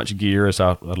didn't have as much gear as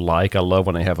I would like. I love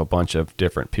when they have a bunch of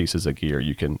different pieces of gear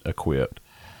you can equip.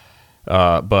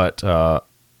 But what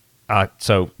I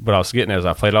was getting at is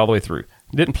I played it all the way through.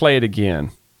 Didn't play it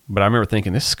again, but I remember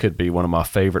thinking this could be one of my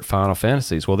favorite Final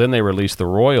Fantasies. Well, then they released the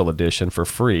Royal Edition for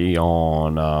free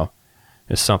on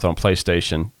it's something on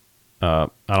PlayStation I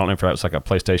don't know if that was like a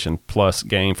PlayStation Plus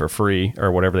game for free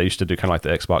or whatever they used to do, kind of like the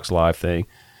Xbox Live thing.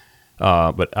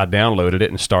 But I downloaded it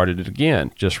and started it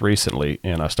again just recently,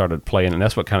 and I started playing, and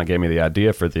that's what kind of gave me the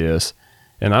idea for this.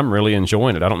 And I'm really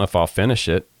enjoying it. I don't know if I'll finish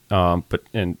it,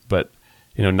 but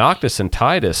Noctis and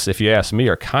Titus, if you ask me,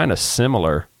 are kind of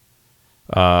similar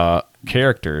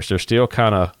characters. They're still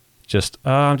kind of just,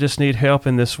 I just need help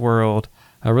in this world.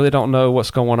 I really don't know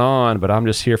what's going on, but I'm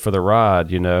just here for the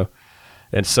ride,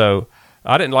 And so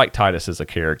I didn't like Titus as a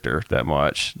character that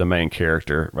much, the main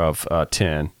character of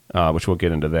 10, which we'll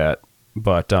get into that.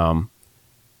 But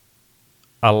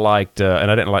I liked,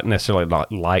 and I didn't necessarily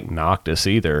like Noctis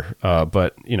either,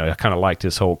 but, I kind of liked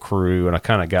his whole crew, and I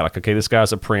kind of got like, okay, this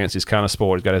guy's a prince. He's kind of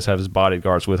spoiled. He's got to have his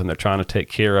bodyguards with him. They're trying to take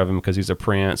care of him because he's a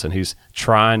prince, and he's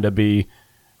trying to be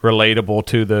relatable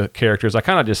to the characters. I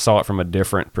kind of just saw it from a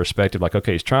different perspective. Like,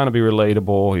 okay, he's trying to be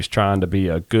relatable. He's trying to be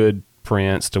a good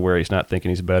prince to where he's not thinking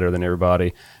he's better than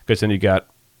everybody. Because then you got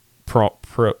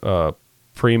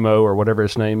Primo or whatever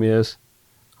his name is.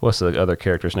 What's the other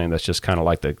character's name that's just kind of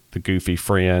like the goofy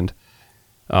friend?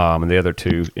 And the other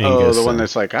two, Ingus. The one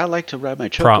that's like, I like to ride my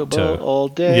chocobo all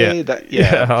day.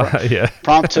 Yeah.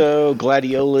 Prompto,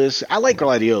 Gladiolus. I like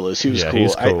Gladiolus. He was cool.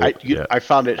 He's cool. I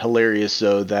found it hilarious,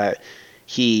 though, that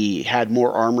he had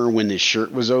more armor when his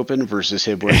shirt was open versus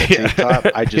him wearing a tank top.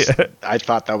 I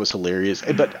thought that was hilarious.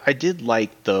 But I did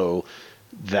like, though,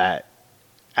 that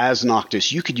as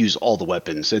Noctis, you could use all the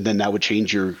weapons, and then that would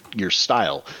change your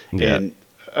style. Yeah. And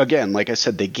again, like I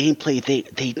said, the gameplay,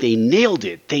 they nailed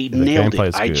it. They nailed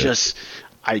it.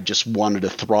 I just wanted to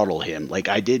throttle him. Like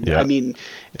I did. Yeah. I mean,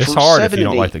 it's hard if you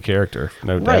don't like the character,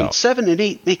 no doubt. Right. 7 and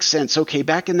 8 makes sense. Okay,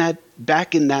 back in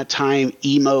that time,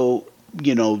 emo,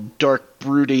 dark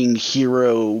brooding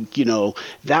hero,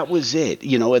 that was it.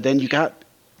 And then you got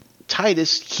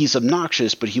Titus. He's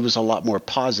obnoxious, but he was a lot more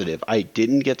positive. I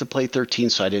didn't get to play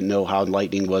 13, so I didn't know how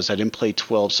Lightning was. I didn't play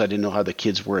 12, so I didn't know how the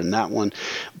kids were in that one.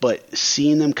 But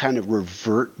seeing them kind of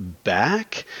revert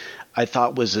back, I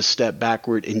thought was a step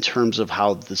backward in terms of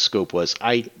how the scope was.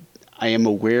 I am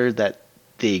aware that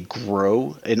they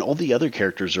grow, and all the other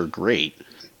characters are great,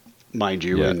 mind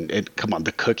you. Yeah. And come on,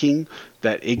 the cooking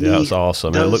that Iggy that was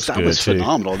awesome. It looks good too. That was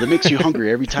phenomenal. That makes you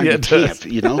hungry every time you camp.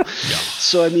 Yeah.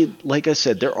 So I mean, like I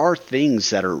said, there are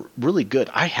things that are really good.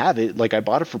 I have it. Like I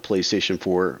bought it for PlayStation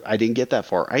 4. I didn't get that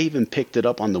far. I even picked it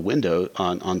up on the window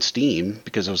on Steam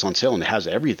because it was on sale and it has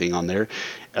everything on there.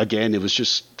 Again, it was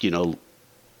just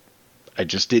I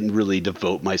just didn't really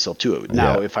devote myself to it.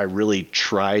 Now, if I really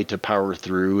tried to power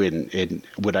through and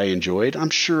would I enjoy it?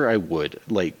 I'm sure I would.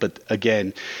 But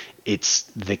again, it's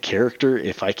the character.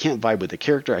 If I can't vibe with the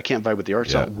character, I can't vibe with the art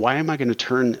style. Why am I going to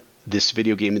turn this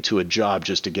video game into a job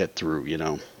just to get through?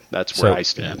 That's where I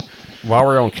stand. While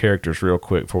we're on characters real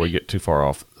quick, before we get too far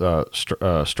off,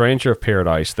 Stranger of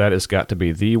Paradise, that has got to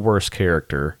be the worst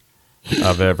character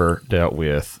I've ever dealt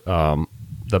with.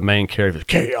 The main character,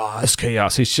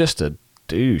 chaos. He's just a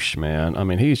douche, man. I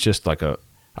mean, he's just like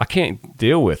I can't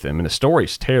deal with him, and the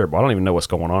story's terrible. I don't even know what's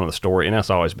going on in the story, and that's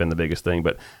always been the biggest thing,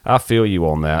 but I feel you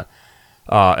on that.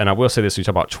 And I will say this, you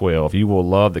talk about 12. You will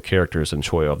love the characters in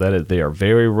 12. They are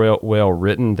very well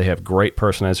written. They have great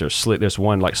personalities. They're slick. There's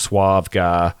one like suave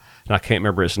guy, and I can't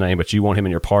remember his name, but you want him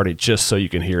in your party just so you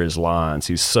can hear his lines.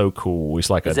 He's so cool. He's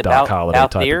like a Doc Holliday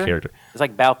type of character. It's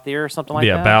like Balthier or something like that?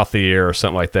 Yeah, Balthier or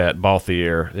something like that.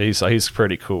 Balthier. He's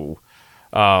pretty cool.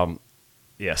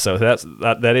 Yeah, so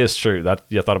that is true. I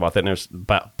thought about that. And there's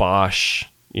Bosch,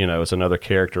 is another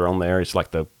character on there. He's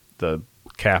like the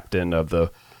captain of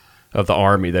the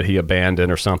army that he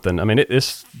abandoned or something. I mean,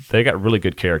 they got really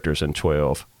good characters in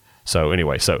 12. So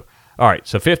anyway, all right.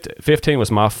 So 15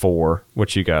 was my 4.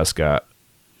 What you guys got?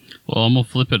 Well, I'm gonna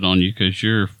flip it on you because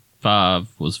your 5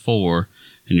 was 4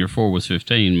 and your 4 was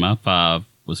 15. My 5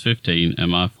 was 15 and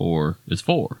my 4 is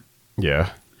 4.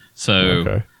 Yeah. So.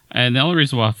 Okay. And the only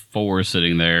reason why 4 is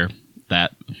sitting there,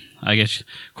 that, I guess,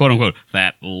 quote unquote,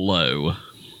 that low,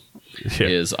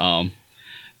 is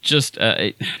just,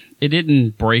 it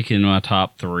didn't break in my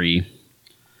top 3,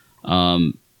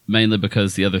 mainly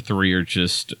because the other 3 are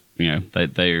just, they're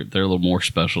a little more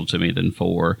special to me than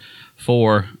 4.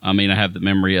 4, I mean, I have the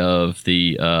memory of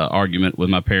the argument with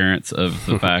my parents of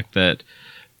the fact that,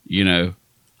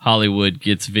 Hollywood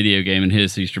gets video game in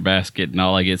his Easter basket and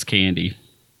all I get's candy.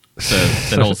 So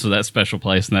that holds to that special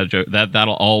place, and that joke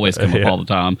that'll always come up all the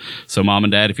time. So, Mom and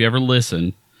Dad, if you ever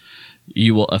listen,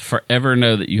 you will forever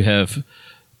know that you have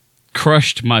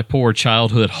crushed my poor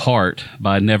childhood heart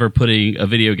by never putting a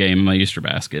video game in my Easter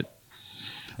basket.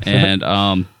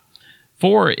 And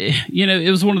 4,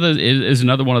 it was one of those. It is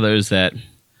another one of those that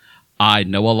I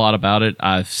know a lot about it.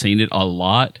 I've seen it a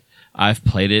lot. I've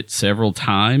played it several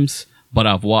times, but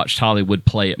I've watched Hollywood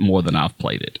play it more than I've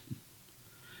played it.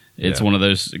 It's one of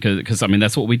those, because I mean,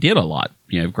 that's what we did a lot,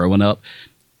 growing up.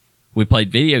 We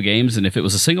played video games, and if it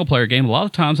was a single player game, a lot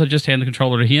of times I'd just hand the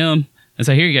controller to him and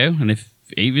say, here you go. And if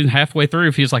even halfway through,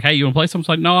 if he was like, hey, you want to play something?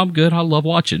 I was like, no, I'm good. I love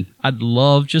watching. I'd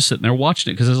love just sitting there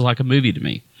watching it because it's like a movie to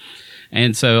me.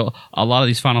 And so a lot of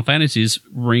these Final Fantasies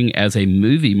ring as a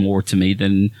movie more to me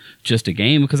than just a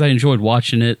game, because I enjoyed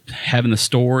watching it, having the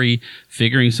story,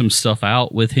 figuring some stuff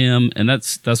out with him. And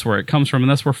that's where it comes from.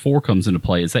 And that's where 4 comes into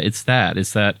play. It's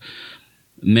that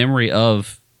memory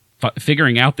of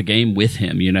figuring out the game with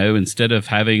him, instead of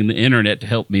having the internet to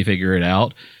help me figure it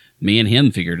out. Me and him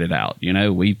figured it out.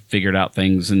 We figured out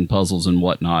things and puzzles and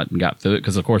whatnot and got through it.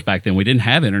 Because, of course, back then we didn't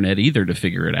have internet either to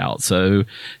figure it out. So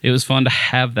it was fun to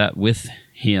have that with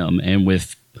him and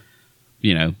with,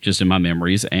 just in my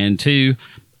memories. And 2,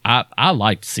 I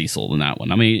liked Cecil in that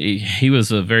one. I mean, he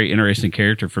was a very interesting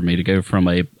character for me to go from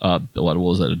a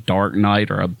Dark Knight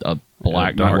or a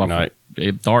Black Knight?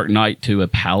 A Dark Knight to a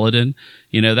Paladin.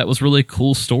 That was really a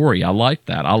cool story. I liked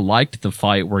that. I liked the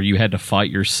fight where you had to fight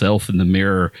yourself in the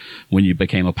mirror when you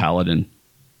became a Paladin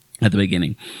at the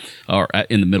beginning or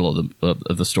in the middle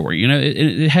of the story.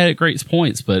 It had great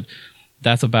points, but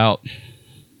that's about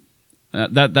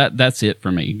that's it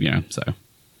for me. So.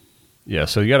 Yeah,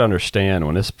 so you got to understand,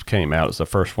 when this came out, it's the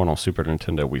first one on Super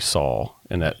Nintendo we saw,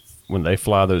 and that when they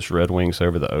fly those red wings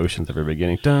over the ocean at the very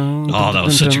beginning, that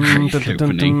was such a great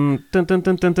opening.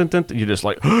 You're just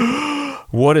like,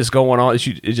 what is going on? It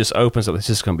just opens up. It's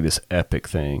just going to be this epic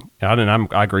thing. And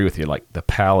I agree with you. Like the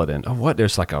Paladin. Oh, what?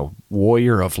 There's like a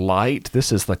warrior of light.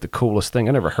 This is like the coolest thing.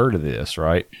 I never heard of this.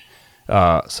 Right.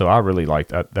 So I really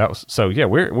liked that.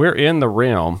 We're in the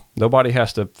realm. Nobody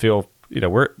has to feel.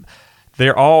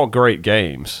 They're all great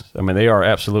games. I mean, they are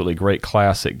absolutely great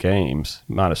classic games.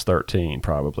 Minus 13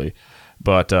 probably,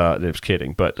 but I was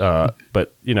kidding. But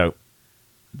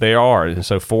they are, and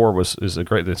so 4 is a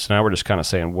great. So now we're just kind of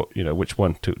saying, which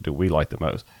one do we like the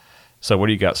most? So what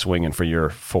do you got swinging for your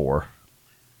 4?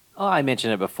 Oh, I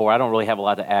mentioned it before. I don't really have a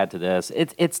lot to add to this.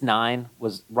 It's 9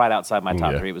 was right outside my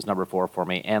top 3. It was number 4 for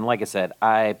me. And like I said,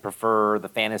 I prefer the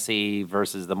fantasy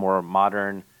versus the more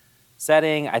modern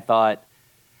setting. I thought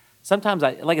sometimes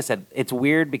like I said, it's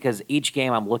weird because each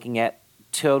game I'm looking at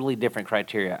totally different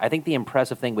criteria. I think the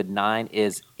impressive thing with 9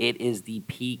 is it is the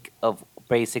peak of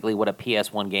basically what a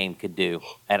PS1 game could do.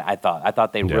 And I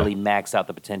thought they really maxed out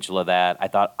the potential of that. I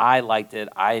thought I liked it.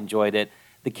 I enjoyed it.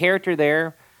 The character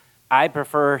there, I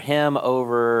prefer him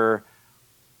over,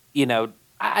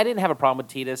 I didn't have a problem with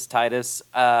Titus.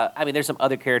 I mean, there's some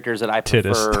other characters that I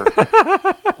prefer.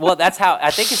 Well, that's how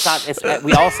I think it's not.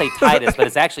 We all say Titus, but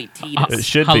it's actually Titus. It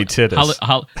should be Titus.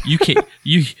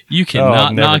 You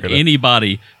cannot knock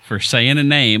anybody for saying a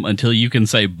name until you can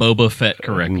say Boba Fett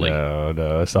correctly. No,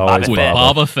 it's always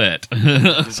Boba Fett.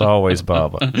 It's always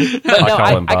Baba. I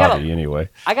call him Bobby anyway.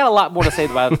 I got a lot more to say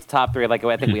about the top 3, like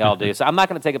I think we all do. So I'm not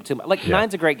going to take up too much.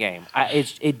 9's a great game.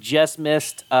 It just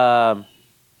missed.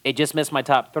 It just missed my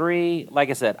top 3. Like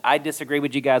I said, I disagree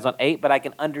with you guys on 8, but I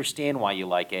can understand why you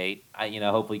like 8.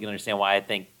 Hopefully you can understand why I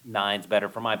think 9's better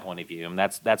from my point of view, and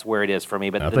that's where it is for me.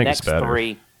 But the next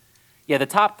 3, the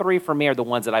top 3 for me are the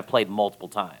ones that I've played multiple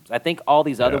times. I think all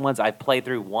these other ones I've played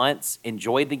through once,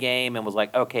 enjoyed the game, and was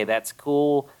like, okay, that's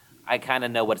cool. I kind of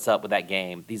know what's up with that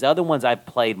game. These other ones I've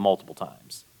played multiple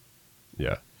times.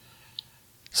 Yeah.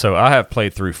 So I have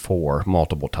played through 4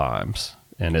 multiple times,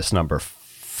 and it's number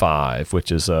 5,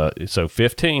 which is so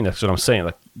 15. That's what I'm saying.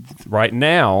 Like right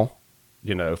now,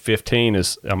 15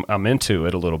 is I'm into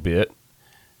it a little bit,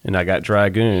 and I got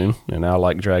Dragoon, and I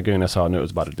like Dragoon. That's how I knew it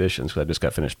was about additions, because I just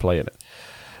got finished playing it.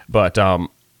 But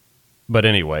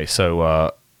anyway,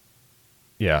 so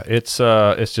it's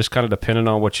just kind of dependent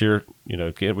on what your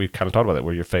we kind of talked about that,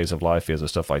 where your phase of life is and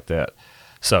stuff like that.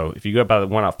 So if you go by the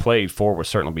one I've played, 4 would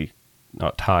certainly be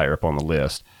not higher up on the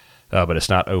list, but it's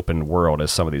not open world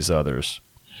as some of these others.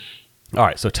 All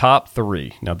right, so top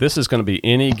 3. Now, this is going to be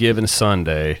any given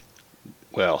Sunday.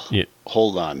 Well,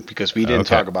 hold on, because we didn't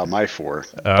talk about my 4.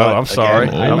 Oh, I'm sorry.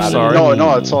 I'm sorry.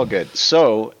 No, it's all good.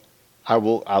 So, I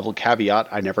will caveat,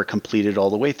 I never completed all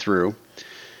the way through,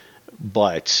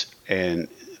 and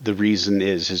the reason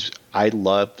is I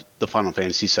love the Final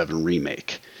Fantasy VII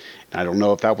Remake. And I don't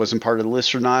know if that wasn't part of the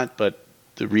list or not, but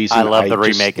the reason I love the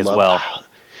remake as well.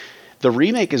 The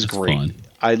remake is great. Fun.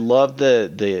 I love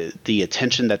the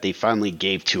attention that they finally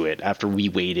gave to it after we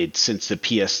waited since the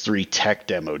PS3 tech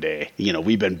demo day.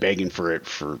 We've been begging for it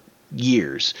for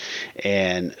years.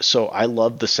 And so I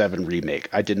love the 7 remake.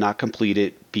 I did not complete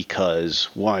it because,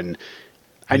 one,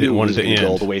 I knew it wasn't going to go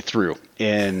all the way through.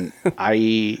 And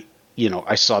I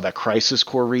I saw that Crisis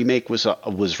Core remake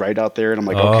was right out there, and I'm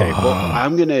like, okay, well,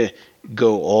 I'm gonna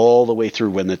go all the way through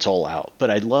when it's all out.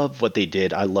 But I love what they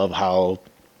did. I love how,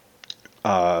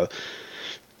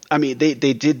 they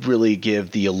did really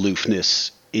give the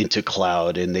aloofness into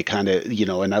Cloud, and they kind of,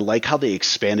 and I like how they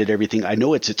expanded everything. I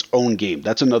know it's its own game.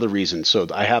 That's another reason. So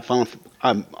I have Final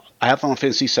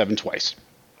Fantasy VII twice.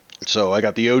 So I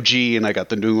got the OG and I got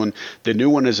the new one. The new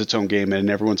one is its own game,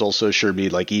 and everyone's also assured me,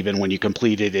 like, even when you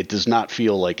complete it, it does not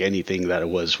feel like anything that it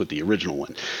was with the original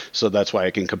one. So that's why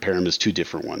I can compare them as two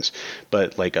different ones.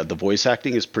 But like the voice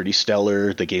acting is pretty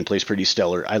stellar. The gameplay is pretty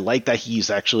stellar. I like that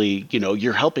he's actually,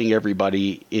 you're helping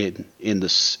everybody in the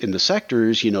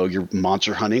sectors. You're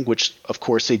monster hunting, which of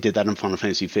course they did that in Final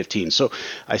Fantasy 15. So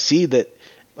I see that.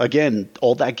 Again,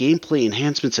 all that gameplay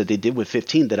enhancements that they did with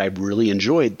 15 that I really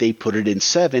enjoyed, they put it in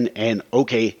 7, and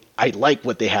okay, I like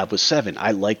what they have with 7.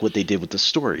 I like what they did with the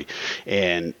story.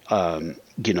 And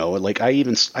like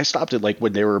I stopped it, like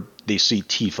when they see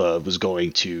Tifa was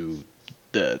going to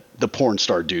the porn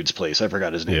star dude's place. I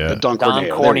forgot his name. Yeah. Don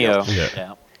Corneo.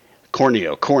 Yeah.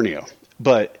 Corneo.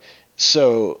 But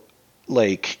so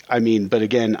but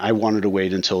again, I wanted to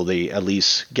wait until they at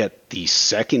least get the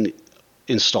second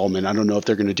installment. I don't know if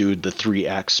they're going to do the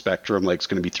 3-act spectrum, like it's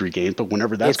going to be 3 games, but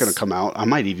whenever that's going to come out, I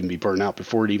might even be burnt out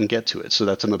before it even get to it. So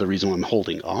that's another reason why I'm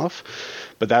holding off.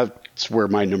 But that's where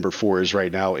my number 4 is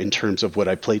right now in terms of what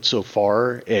I played so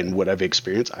far and what I've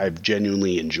experienced. I've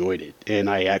genuinely enjoyed it, and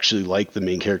I actually like the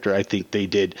main character. I think they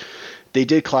did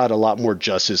Cloud a lot more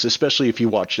justice, especially if you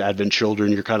watched Advent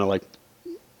Children. You're kind of like,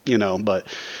 but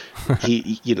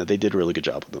they did a really good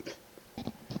job with him.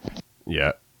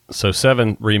 Yeah. So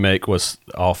 7 remake was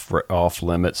off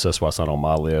limits. That's why it's not on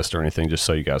my list or anything, just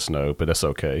so you guys know, but that's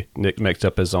okay. Nick makes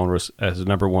up his own as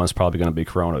number 1 is probably going to be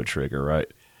Chrono Trigger,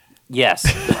 right? Yes.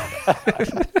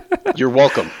 You're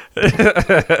welcome.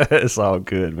 It's all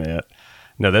good, man.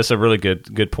 No, that's a really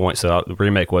good point. So the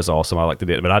remake was awesome. I liked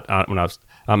it, but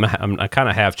I'm kind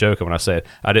of half joking when I said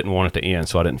I didn't want it to end,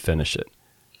 so I didn't finish it.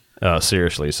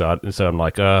 Seriously. So I'm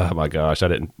like, oh my gosh, I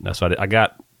didn't. That's why I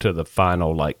got to the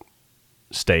final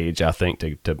stage, I think,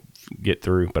 to get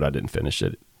through, but I didn't finish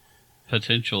it.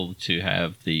 Potential to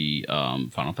have the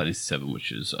Final Fantasy VII,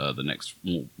 which is the next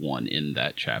one in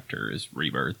that chapter, is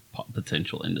Rebirth.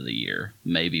 Potential end of the year.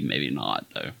 Maybe not,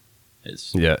 though.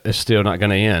 It's still not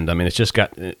going to end. I mean, it's just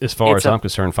got, as far as I'm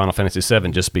concerned, Final Fantasy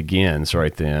VII just begins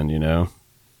right then,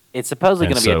 It's supposedly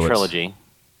going to be a trilogy.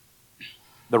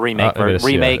 The remake,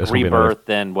 Rebirth,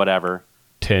 then whatever.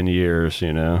 10 years,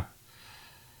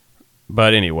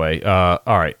 But anyway, all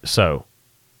right. So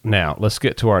now let's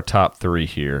get to our top 3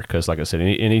 here, because, like I said,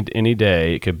 any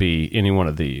day it could be any one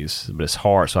of these, but it's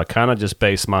hard. So I kind of just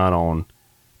base mine on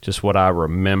just what I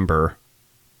remember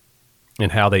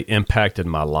and how they impacted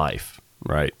my life.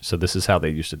 Right. So this is how they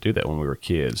used to do that when we were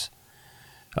kids.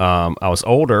 I was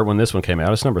older when this one came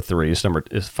out. It's number 3.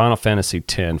 It's Final Fantasy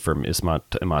X is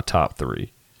in my top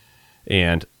 3,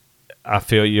 and I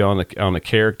feel you on the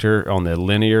character, on the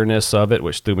linearness of it,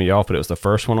 which threw me off, but it was the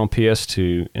first one on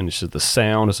PS2, and it's just, the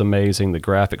sound is amazing, the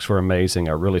graphics were amazing.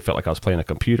 I really felt like I was playing a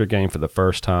computer game for the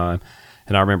first time.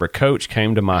 And I remember Coach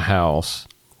came to my house,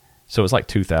 so it was like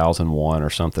 2001 or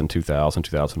something,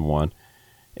 2001,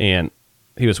 and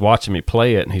he was watching me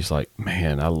play it, and he's like,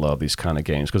 "Man, I love these kind of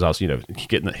games," because I was,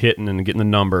 hitting and getting the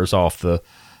numbers off the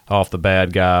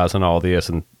bad guys and all this,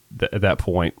 and at that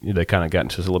point, they kind of got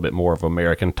into a little bit more of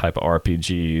American type of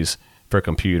RPGs for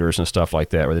computers and stuff like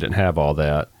that, where they didn't have all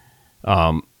that.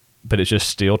 But it's just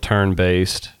still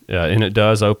turn-based, and it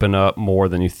does open up more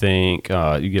than you think.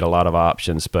 You get a lot of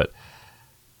options, but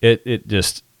it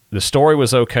just, the story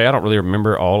was okay. I don't really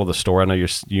remember all of the story. I know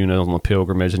you're on the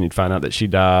pilgrimage, and you'd find out that she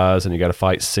dies, and you got to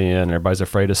fight sin, and everybody's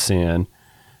afraid of sin,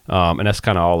 and that's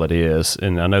kind of all it is.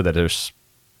 And I know that there's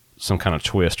some kind of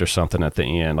twist or something at the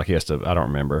end, like he has to, I don't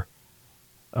remember.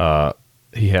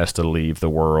 He has to leave the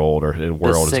world, or the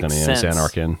world is going to end.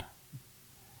 Sanarkin.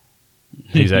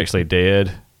 He's actually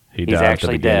dead. He's died at the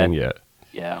beginning. Dead.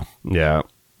 Yeah. Yeah.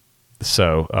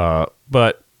 So,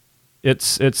 but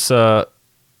it's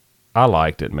I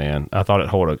liked it, man. I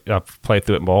thought I've played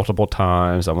through it multiple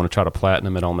times. I want to try to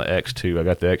platinum it on the X2. I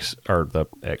got the X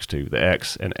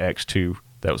and X2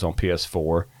 that was on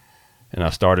PS4. And I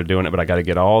started doing it, but I got to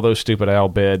get all those stupid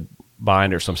Albed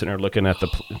binders. So I'm sitting there looking at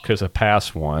because I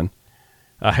passed one.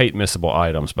 I hate missable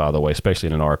items, by the way, especially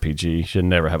in an RPG. You should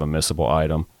never have a missable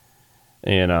item.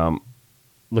 And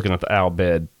looking at the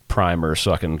Albed primers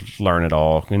so I can learn it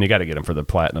all. And you got to get them for the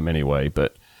platinum anyway,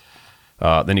 but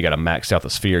then you got to max out the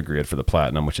sphere grid for the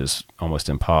platinum, which is almost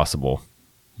impossible.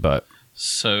 But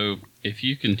so if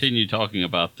you continue talking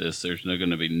about this, there's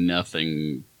going to be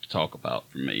nothing talk about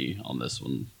for me on this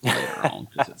one later on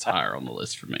because it's higher on the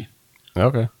list for me.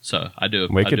 Okay. So I do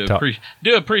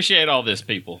appreciate all this,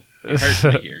 people. You're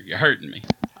hurting me here. You're hurting me.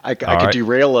 I could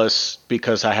derail us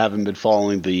because I haven't been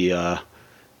following the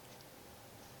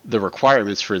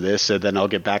requirements for this, and then I'll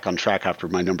get back on track after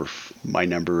my number 3.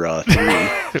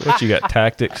 What you got?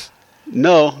 Tactics?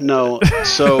 No.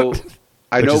 So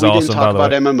I know we awesome, didn't talk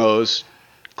about MMOs.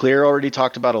 Claire already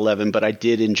talked about 11, but I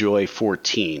did enjoy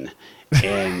 14,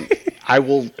 and I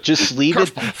will just leave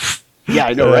it. Yeah,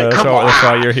 I know, right? That's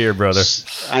why you're here, brother.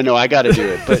 I know, I got to do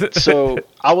it. But so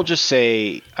I will just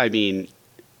say, I mean,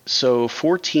 so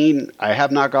 14, I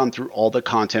have not gone through all the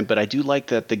content, but I do like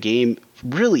that the game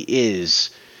really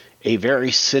is a very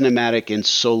cinematic and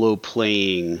solo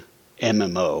playing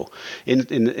MMO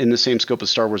in the same scope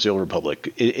as Star Wars: The Old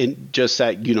Republic. In just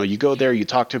that, you go there, you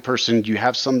talk to a person, you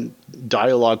have some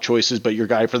dialogue choices, but your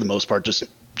guy for the most part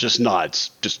just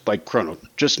nods, just like Chrono,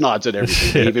 just nods at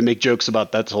everything. They even make jokes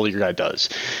about that's all your guy does.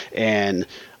 And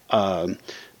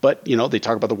but they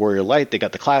talk about the Warrior Light, they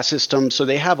got the class system, so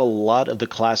they have a lot of the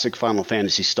classic Final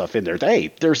Fantasy stuff in there.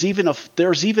 Hey, there's even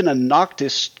a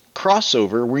Noctis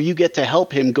crossover where you get to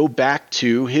help him go back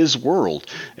to his world,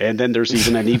 and then there's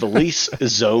even an Ivalice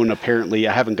zone. Apparently,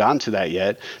 I haven't gone to that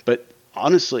yet, but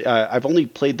honestly, I've only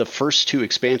played the first 2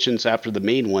 expansions after the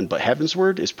main one, but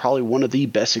Heavensward is probably one of the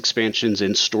best expansions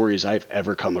and stories I've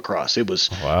ever come across. It was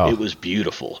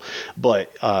beautiful, but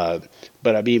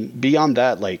I mean, beyond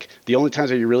that, like the only times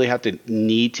that you really have to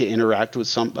need to interact with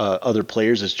some other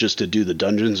players is just to do the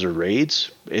dungeons or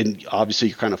raids, and obviously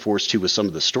you're kind of forced to with some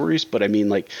of the stories. But I mean,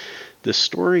 like the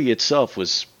story itself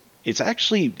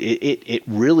it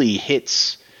really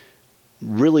hits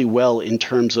really well in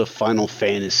terms of Final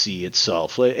Fantasy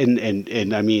itself,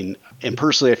 and I mean, and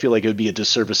personally, I feel like it would be a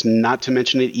disservice not to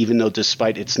mention it, even though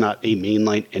despite it's not a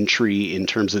mainline entry in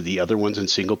terms of the other ones in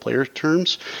single player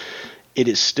terms, it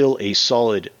is still a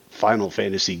solid Final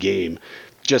Fantasy game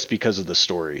just because of the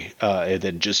story, and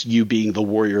then just you being the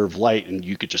Warrior of Light, and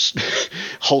you could just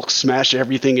Hulk smash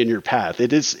everything in your path.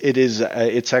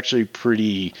 It's actually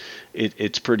pretty.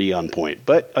 It's pretty on point.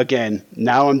 But again,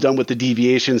 now I'm done with the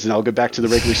deviations, and I'll get back to the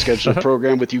regularly scheduled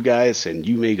program with you guys, and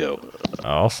you may go.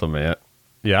 Awesome, man.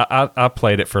 Yeah, I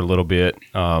played it for a little bit,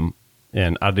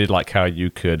 and I did like how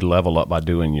you could level up by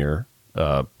doing your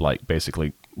like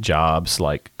basically jobs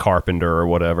like carpenter or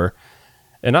whatever.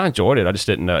 And I enjoyed it. I just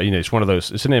didn't know, it's one of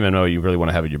those, it's an MMO you really want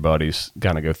to have with your buddies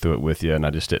kind of go through it with you. And I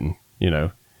just didn't,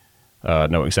 know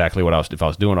exactly if I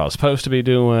was doing what I was supposed to be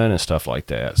doing and stuff like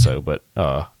that. So, but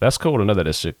that's cool to know that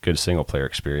it's a good single player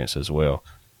experience as well.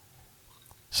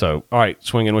 So, all right,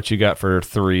 Swinging, what you got for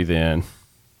 3 then?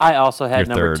 I also had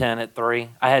Your number third. 10 at 3.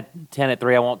 I had 10 at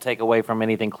 3. I won't take away from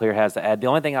anything Clear has to add. The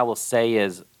only thing I will say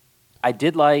is I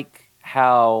did like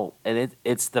how, and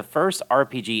it's the first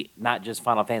RPG, not just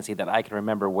Final Fantasy, that I can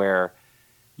remember where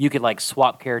you could like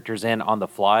swap characters in on the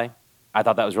fly. I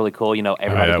thought that was really cool.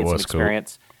 Everybody gets some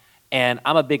experience. Cool. And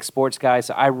I'm a big sports guy,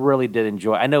 so I really did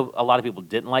enjoy. I know a lot of people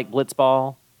didn't like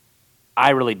Blitzball.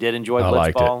 I really did enjoy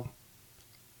Blitzball.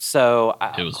 So,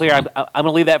 Clear, I'm going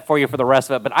to leave that for you for the rest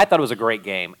of it. But I thought it was a great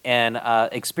game. And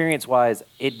experience-wise,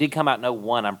 it did come out in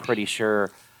 01, I'm pretty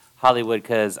sure, Hollywood,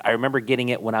 because I remember getting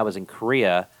it when I was in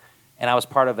Korea, and I was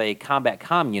part of a combat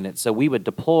comm unit. So we would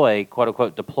deploy,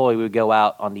 quote-unquote deploy. We would go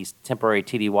out on these temporary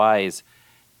TDYs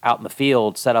out in the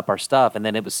field, set up our stuff, and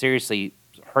then it was seriously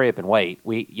hurry up and wait.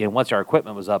 Once our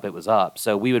equipment was up, it was up.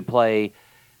 So we would play.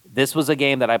 This was a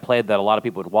game that I played that a lot of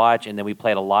people would watch, and then we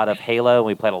played a lot of Halo, and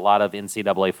we played a lot of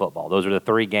NCAA football. Those are the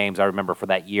 3 games I remember for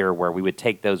that year where we would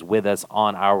take those with us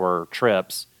on our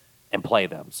trips and play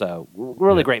them. So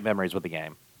really great memories with the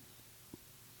game.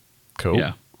 Cool.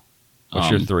 Yeah. What's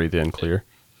your 3 then, Clear?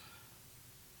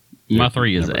 My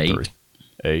 3 is 8. 3.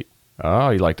 8. Oh,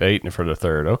 you liked 8 for the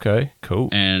third. Okay, cool.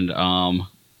 And,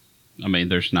 I mean,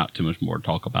 there's not too much more to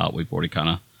talk about. We've already kind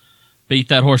of beat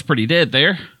that horse pretty dead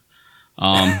there.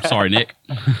 Sorry, Nick.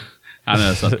 I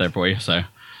know it's up there for you. So,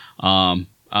 but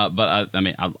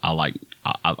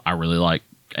I really like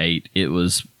 8. It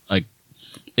was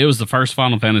the first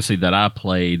Final Fantasy that I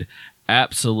played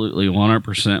absolutely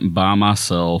 100% by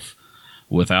myself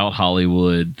without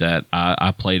Hollywood, that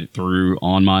I played it through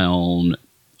on my own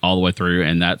all the way through,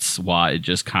 and that's why it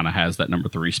just kind of has that number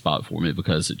 3 spot for me,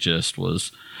 because it just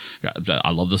was.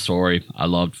 I love the story. I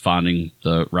loved finding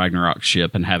the Ragnarok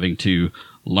ship and having to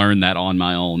learn that on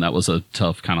my own. That was a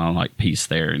tough kind of like piece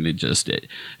there, and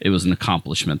it was an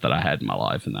accomplishment that I had in my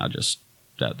life, and that's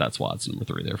why it's number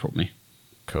 3 there for me.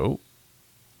 Cool.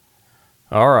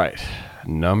 All right,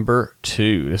 number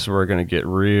 2. This is where we're going to get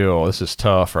real. This is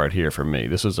tough right here for me.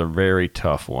 This is a very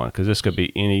tough one because this could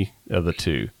be any of the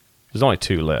 2. There's only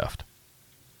 2 left.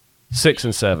 6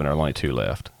 and 7 are only 2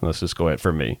 left. Let's just go ahead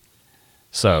for me.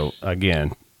 So,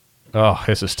 again,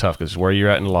 this is tough because where you're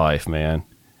at in life, man.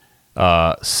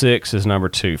 6 is number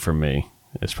 2 for me.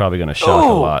 It's probably going to shock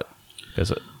a lot.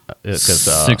 Because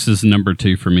 6 is number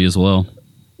 2 for me as well.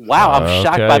 Wow, I'm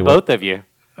shocked by both of you.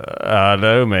 I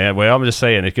know, man. Well, I'm just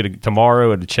saying,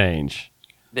 tomorrow it'd change.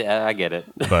 Yeah, I get it.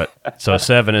 But so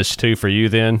 7 is 2 for you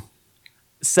then?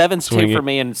 7's 2 for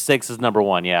me, and 6 is number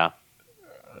 1. Yeah.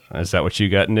 Is that what you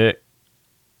got, Nick?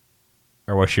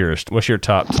 Or what's yours? What's your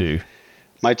top 2?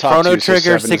 My top Chrono 2,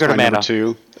 Trigger, so 7 Secret is my of number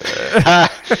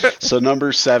 2. So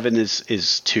number 7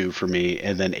 is 2 for me,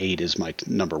 and then 8 is my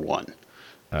number 1.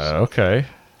 Okay.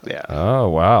 Yeah. Oh,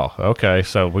 wow. Okay,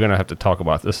 so we're going to have to talk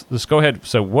about this. Let's go ahead.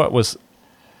 So what was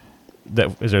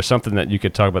that? Is there something that you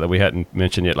could talk about that we hadn't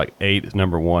mentioned yet? Like 8 is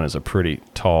number 1 is a pretty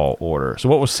tall order. So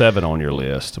what was 7 on your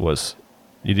list?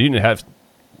 You didn't have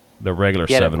the regular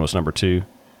 7 was number 2?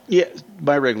 Yeah,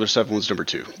 my regular 7 was number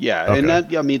 2. Yeah, Okay.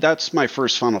 And that's my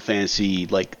first Final Fantasy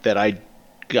that I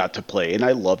got to play, and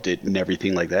I loved it and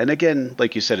everything like that. And again,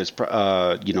 like you said, it's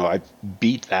I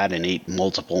beat that in 8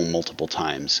 multiple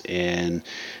times, and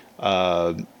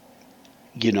and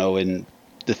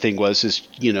the thing is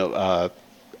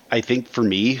I think for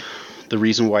me, the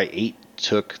reason why 8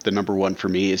 took the number 1 for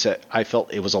me is that I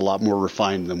felt it was a lot more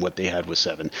refined than what they had with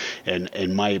 7. And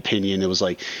in my opinion, it was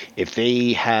like if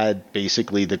they had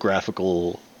basically the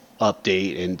graphical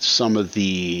update and some of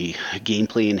the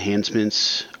gameplay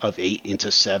enhancements of 8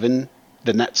 into 7,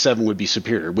 then that 7 would be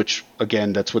superior, which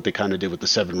again, that's what they kind of did with the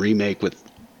 7 remake with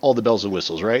all the bells and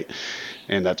whistles, right?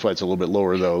 And that's why it's a little bit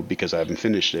lower though, because I haven't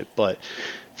finished it. But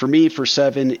for me, for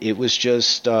 7, it was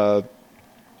just, I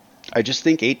just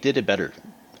think 8 did it better.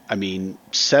 I mean,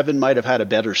 7 might have had a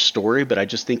better story, but I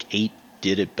just think 8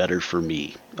 did it better for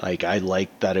me. Like, I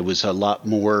liked that it was a lot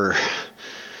more...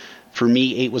 For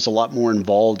me, 8 was a lot more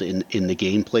involved in the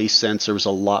gameplay sense. There was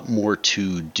a lot more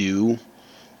to do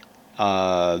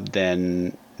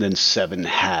than 7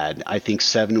 had. I think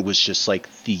 7 was just like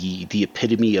the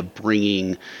epitome of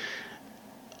bringing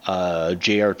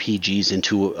JRPGs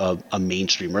into a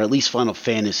mainstream, or at least Final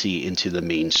Fantasy into the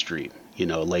mainstream.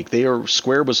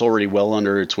 Square was already well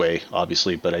under its way,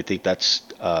 obviously, but I think that's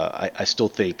I still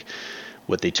think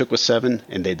what they took with 7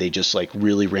 and they just like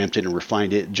really ramped it and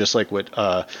refined it, just like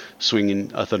what Swinging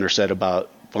Thunder said about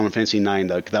Final Fantasy 9.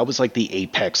 That was like the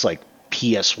apex like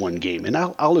PS1 game, and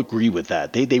I'll agree with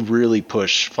that. They really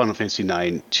push Final Fantasy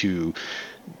 9 to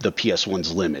the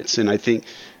PS1's limits, and I think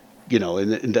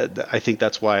I think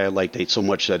that's why I liked 8 so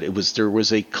much, that there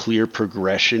was a clear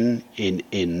progression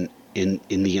in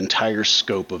the entire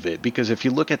scope of it. Because if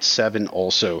you look at 7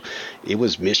 also, it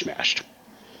was mishmashed.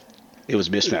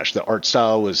 The art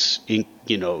style was it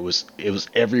was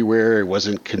everywhere. It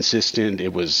wasn't consistent.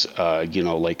 It was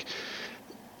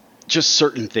just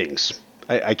certain things.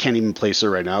 I can't even place it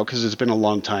right now because it's been a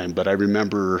long time, but I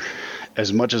remember,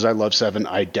 as much as I love 7,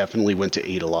 I definitely went to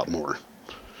 8 a lot more.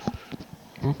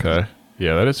 Okay.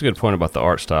 Yeah, that is a good point about the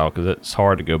art style, because it's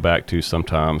hard to go back to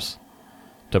sometimes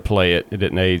to play it. It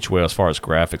didn't age well as far as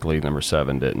graphically. Number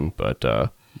 7 didn't, but yeah.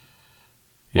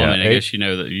 Well, I mean, I guess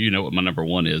that what my number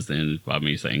 1 is then by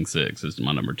me saying 6 is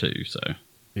my number 2. So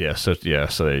so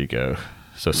there you go.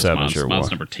 So 7 is your 1.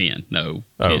 Mine's number 10. No,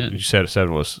 10. You said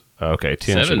 7 was okay.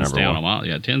 10 is your number down 1.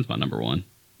 10's my number 1.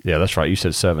 Yeah, that's right. You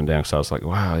said 7 down, so I was like,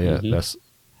 wow, yeah, that's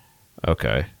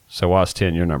okay. So why is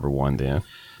 10 your number 1 then?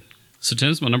 So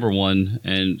 10's my number 1,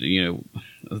 and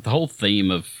the whole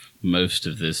theme of most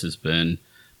of this has been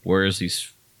where are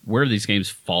these games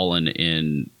fallen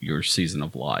in your season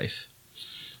of life?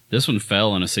 This one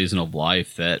fell in a season of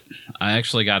life that I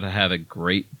actually got to have a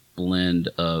great blend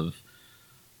of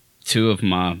 2 of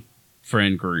my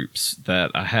friend groups that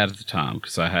I had at the time,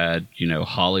 because I had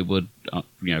Hollywood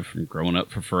from growing up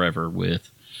for forever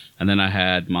with, and then I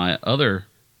had my other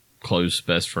close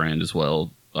best friend as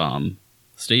well,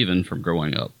 Steven, from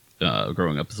growing up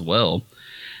as well.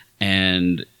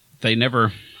 And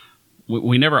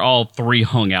we never all 3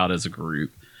 hung out as a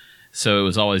group. So it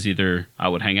was always either I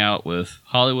would hang out with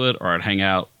Hollywood or I'd hang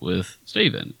out with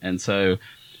Steven. And so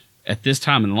at this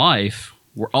time in life,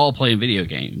 we're all playing video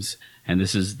games. And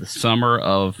this is the summer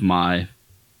of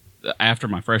after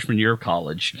my freshman year of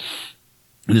college.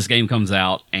 And this game comes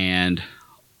out and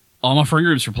all my friend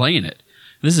groups are playing it.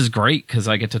 This is great because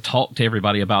I get to talk to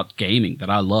everybody about gaming that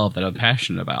I love, that I'm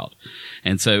passionate about.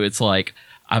 And so it's like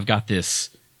I've got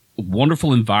this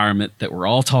wonderful environment that we're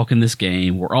all talking this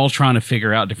game. We're all trying to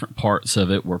figure out different parts of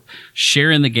it. We're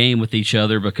sharing the game with each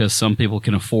other because some people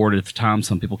can afford it at the time,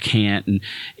 some people can't. And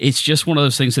it's just one of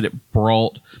those things that it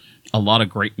brought a lot of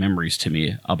great memories to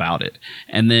me about it.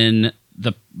 And then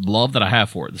the love that I have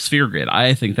for it, the Sphere Grid,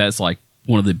 I think that's like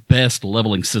one of the best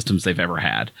leveling systems they've ever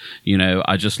had. You know,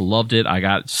 I just loved it. I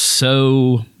got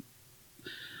so...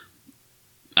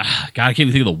 God, I can't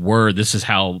even think of the word. This is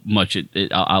how much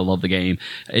I love the game.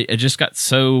 I just got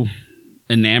so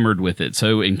enamored with it,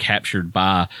 so encaptured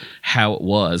by how it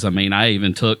was. I mean, I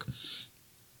even took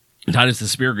Titus the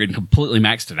Sphere Grid and completely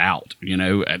maxed it out, you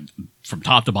know, from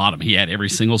top to bottom. He had every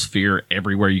single sphere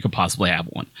everywhere you could possibly have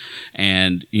one.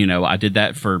 And, you know, I did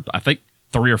that for, I think,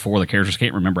 3 or 4 of the characters.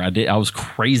 Can't remember. I was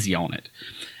crazy on it.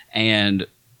 And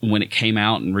when it came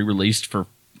out and re-released for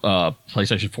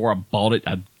PlayStation 4, I bought it.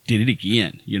 I did it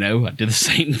again. You know, I did the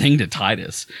same thing to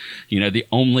Titus. You know, the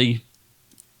only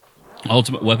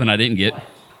ultimate weapon I didn't get,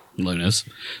 Lunas,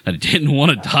 that I didn't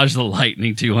want to dodge the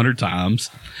lightning 200 times.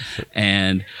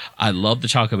 And I loved the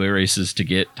Chocobo races to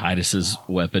get Titus's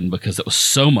weapon because it was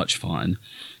so much fun.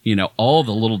 You know, all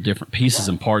the little different pieces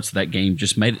and parts of that game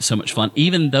just made it so much fun,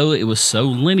 even though it was so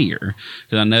linear.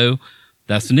 Because I know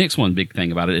that's the next one big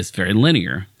thing about it. It's very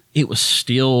linear. It was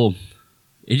still,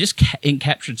 it just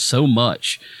encaptured so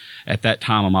much at that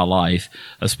time of my life,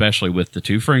 especially with the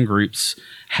 2 friend groups,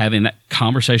 having that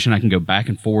conversation I can go back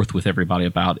and forth with everybody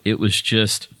about. It was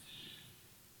just,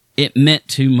 it meant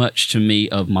too much to me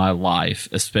of my life,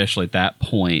 especially at that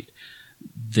point,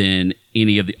 than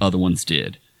any of the other ones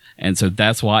did. And so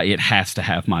that's why it has to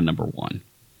have my number 1.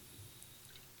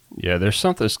 Yeah, there's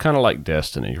something, it's kind of like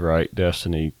Destiny, right?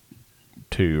 Destiny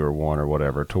 2 or 1 or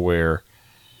whatever, to where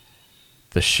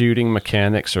the shooting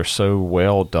mechanics are so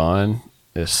well done.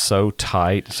 It's so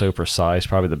tight, so precise,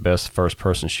 probably the best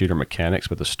first-person shooter mechanics,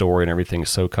 but the story and everything is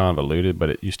so convoluted,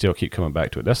 but you still keep coming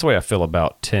back to it. That's the way I feel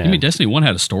about 10. You mean Destiny 1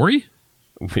 had a story?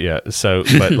 Yeah, so,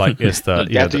 but like it's the...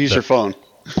 You have to use your phone.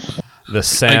 The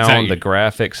sound, Exactly. the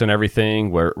graphics and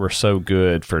everything were so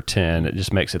good for 10. It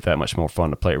just makes it that much more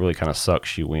fun to play. It really kind of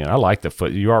sucks you in. I like the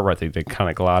foot. You are right. They kind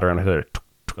of glide around there.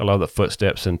 I love the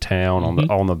footsteps in town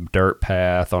on the dirt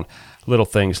path, on little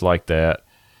things like that.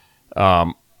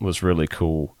 Was really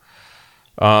cool.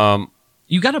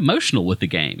 You got emotional with the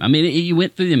game. I mean, you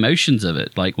went through the emotions of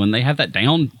it. Like when they have that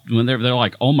down, when they're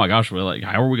like, "Oh my gosh, we're like,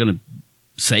 how are we going to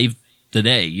save the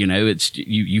day?" You know, it's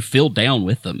you feel down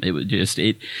with them. It would just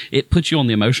it puts you on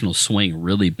the emotional swing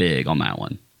really big on that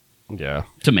one. Yeah,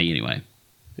 To me, anyway.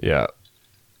 yeah.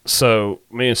 So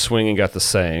me and Swinging got the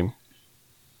same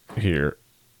here.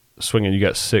 Swinging, you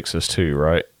got 6s too,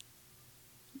 right?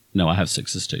 No, I have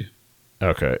 6s too.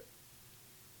 Okay.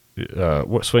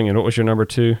 What Swinging? What was your number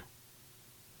 2?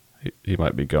 He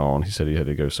might be gone. He said he had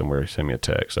to go somewhere. He sent me a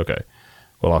text. Okay.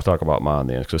 Well, I'll talk about mine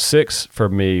then. So 6 for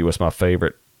me was my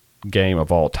favorite game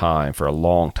of all time for a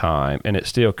long time, and it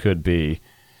still could be.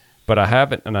 But I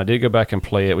haven't, and I did go back and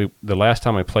play it. The last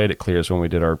time we played it clear is when we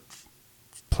did our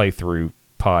playthrough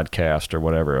podcast or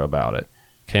whatever about it.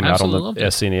 Came Absolutely out on the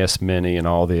SNES Mini and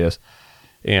all this,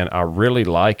 and I really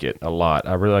like it a lot.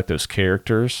 I really like those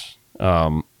characters.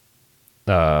 You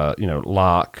know,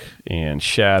 Locke and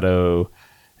Shadow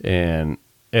and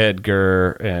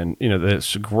Edgar, and you know,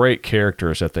 there's great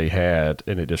characters that they had,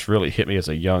 and it just really hit me as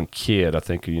a young kid. I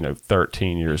think, you know,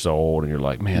 13 years old, and you're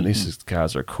like, man, these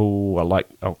guys are cool. I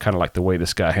kind of like the way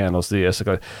this guy handles this.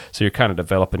 So you're kind of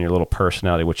developing your little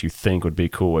personality, what you think would be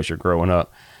cool as you're growing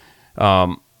up.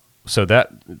 So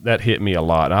that hit me a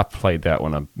lot. I played that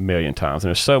one a million times, and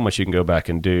there's so much you can go back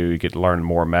and do. You get to learn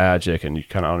more magic, and you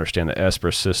kind of understand the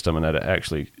Esper system, and that it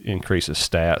actually increases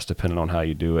stats depending on how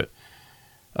you do it.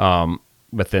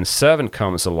 But then 7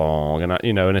 comes along, and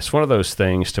and it's one of those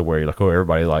things to where you're like, oh,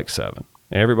 everybody likes 7.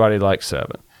 Everybody likes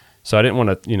 7. So I didn't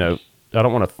want to, I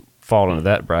don't want to fall into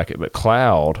that bracket. But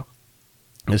Cloud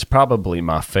is probably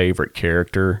my favorite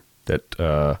character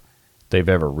that they've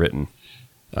ever written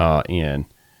in.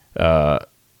 I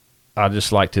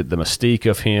just liked the mystique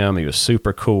of him. He was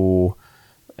super cool.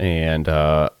 And,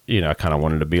 I kind of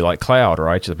wanted to be like Cloud,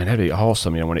 right? Just, man, that'd be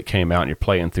awesome, when it came out and you're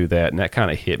playing through that. And that kind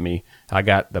of hit me. I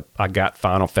got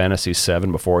Final Fantasy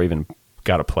VII before I even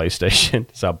got a PlayStation.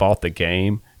 So I bought the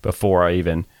game before I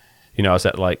even, I was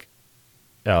at like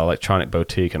Electronic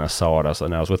Boutique and I saw it.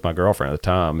 I was with my girlfriend at the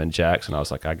time in Jackson. I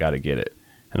was like, I got to get it.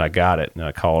 And I got it. And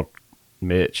I called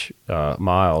Mitch,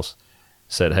 Miles,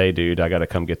 said, hey, dude, I got to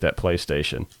come get that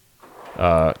PlayStation.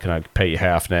 Can I pay you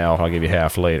half now? I'll give you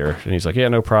half later. And he's like, yeah,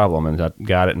 no problem. And I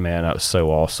got it, man. That was so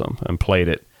awesome. And played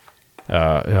it.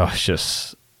 It's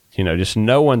just, just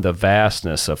knowing the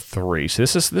vastness of 3. So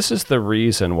this is the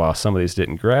reason why some of these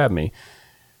didn't grab me.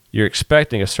 You're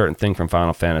expecting a certain thing from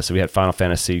Final Fantasy. We had Final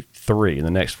Fantasy 3, and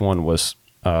the next one was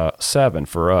 7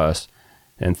 for us.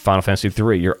 And Final Fantasy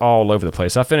 3, you're all over the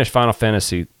place. I finished Final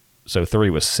Fantasy So 3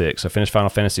 was 6. I finished Final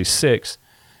Fantasy 6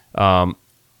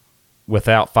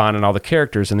 without finding all the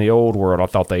characters in the old world. I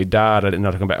thought they died. I didn't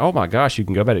know to come back. Oh my gosh, you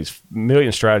can go back to these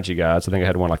million strategy guides. I think I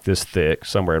had one like this thick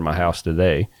somewhere in my house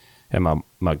today, at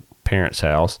my parents'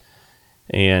 house.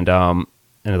 And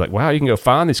they're like, wow, you can go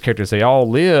find these characters. They all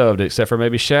lived except for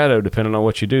maybe Shadow, depending on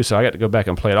what you do. So I got to go back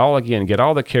and play it all again, get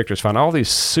all the characters, find all these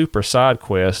super side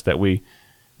quests that we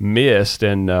missed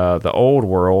in the old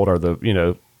world or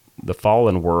the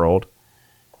fallen world.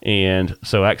 And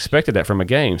so I expected that from a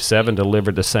game. 7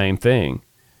 delivered the same thing.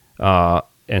 And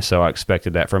so I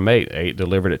expected that from 8. 8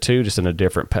 delivered it too, just in a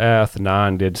different path.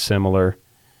 9 did similar.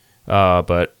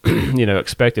 But,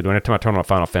 expected. Every time I turn on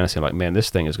Final Fantasy, I'm like, man, this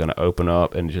thing is going to open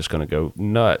up and it's just going to go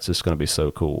nuts. It's going to be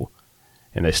so cool.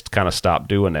 And they kind of stopped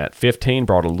doing that. 15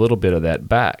 brought a little bit of that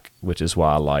back, which is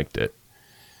why I liked it.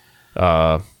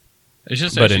 It's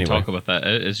just as you talk about that,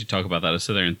 I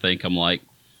sit there and think, I'm like,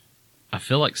 I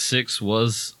feel like 6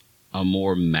 was a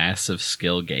more massive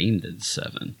scale game than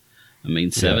 7. I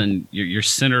mean, 7, you're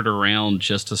centered around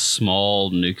just a small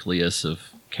nucleus of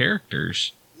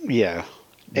characters. Yeah.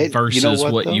 Versus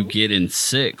what you get in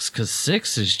 6, because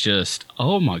 6 is just,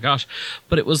 oh my gosh.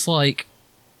 But it was like,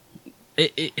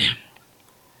 it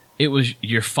was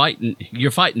you're fighting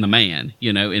the man,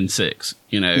 in 6.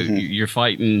 You're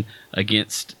fighting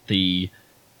against the,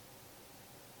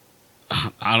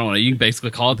 I don't know. You can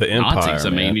basically call it the Nazis.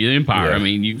 Empire, the Empire. Yeah. I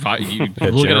mean, you fight. You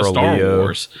look at a Star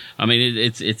Wars. I mean,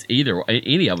 it's either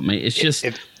any of them. I mean, it's just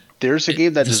if there's a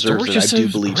game that deserves it, I do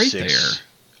believe right 6.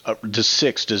 The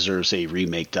 6 deserves a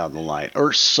remake down the line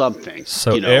or something.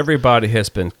 So everybody has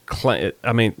been. They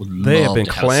have been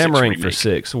clamoring for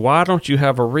 6. Why don't you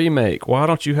have a remake? Why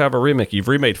don't you have a remake? You've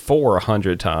remade 4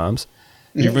 100 times.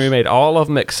 You've remade all of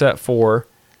them except for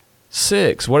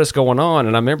 6. What is going on?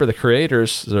 And I remember the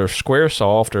creators, or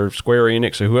SquareSoft or Square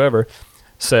Enix or whoever,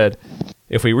 said,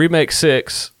 if we remake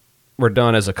 6, we're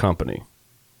done as a company.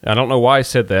 I don't know why he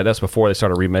said that. That's before they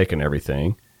started remaking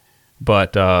everything.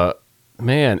 But,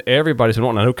 man, everybody's been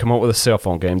wanting to come up with a cell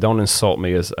phone game. Don't insult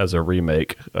me as a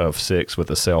remake of 6 with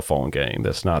a cell phone game.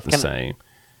 That's not the same.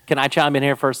 Can I chime in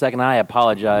here for a second? I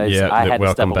apologize. Yeah, I had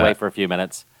to step away back. for a few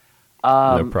minutes.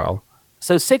 No problem.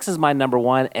 So 6 is my number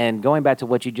 1, and going back to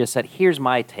what you just said, here's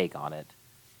my take on it.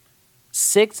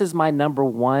 6 is my number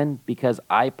 1 because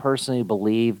I personally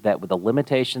believe that with the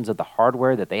limitations of the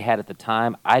hardware that they had at the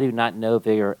time, I do not know if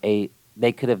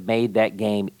they could have made that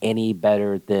game any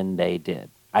better than they did.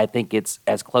 I think it's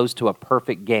as close to a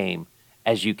perfect game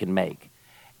as you can make.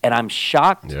 And I'm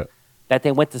shocked that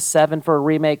they went to 7 for a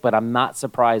remake, but I'm not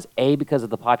surprised, A, because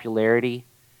of the popularity,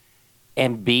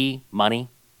 and B, money.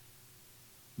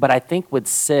 But I think with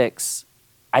 6,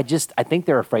 I think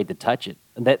they're afraid to touch it,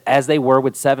 that as they were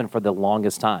with 7 for the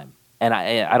longest time. And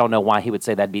I don't know why he would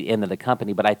say that'd be the end of the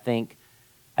company, but I think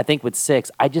with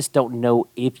 6, I just don't know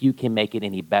if you can make it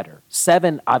any better.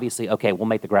 7, obviously, okay, we'll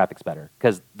make the graphics better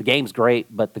because the game's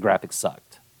great, but the graphics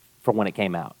sucked from when it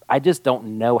came out. I just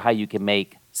don't know how you can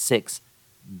make 6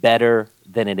 better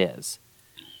than it is.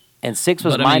 And 6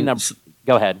 was my number.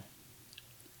 Go ahead.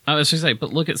 I was going to say,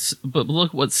 but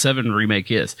look what 7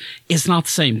 Remake is. It's not the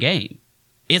same game.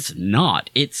 It's not.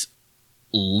 It's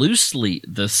loosely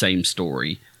the same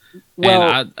story. Well,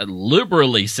 and I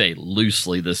liberally say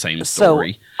loosely the same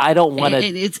story. So I don't want to.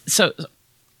 It's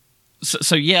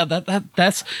so yeah.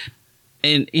 That's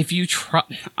and if you try,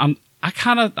 I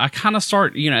kind of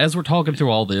start, as we're talking through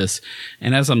all this,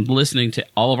 and as I'm listening to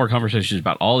all of our conversations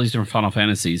about all these different Final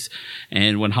Fantasies,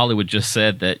 and when Hollywood just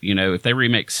said that, if they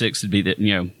remake 6, it'd be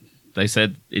that, they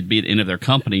said it'd be the end of their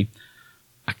company.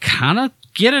 I kind of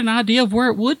get an idea of where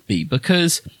it would be,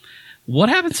 because what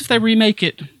happens if they remake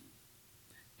it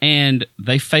and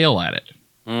they fail at it?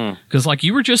 Because like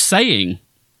you were just saying,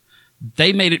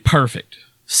 they made it perfect.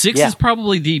 6 is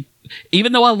probably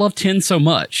even though I love 10 so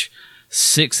much,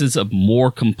 6 is a more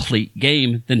complete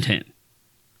game than 10.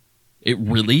 It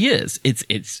really is.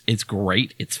 It's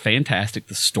great. It's fantastic.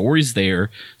 The story's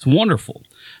there. It's wonderful.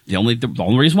 The only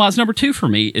reason why it's number 2 for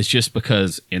me is just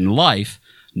because in life,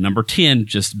 number 10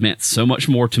 just meant so much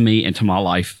more to me and to my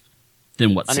life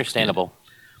than what 6 did. Understandable.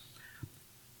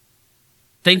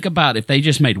 Think about if they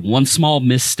just made one small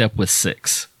misstep with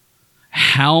 6.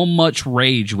 How much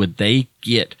rage would they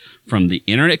get from the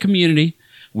internet community,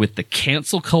 with the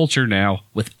cancel culture now,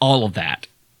 with all of that?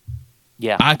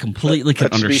 Yeah. I completely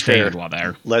can understand why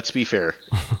they're... Let's be fair.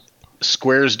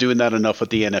 Square's doing that enough with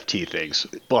the NFT things.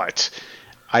 But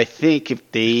I think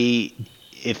if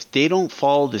they don't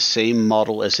follow the same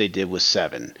model as they did with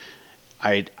 7,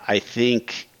 I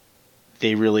think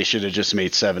they really should have just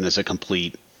made 7 as a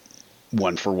complete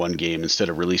one-for-one game instead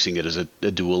of releasing it as a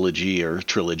duology or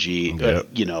trilogy.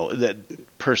 Yep. That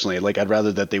personally, like, I'd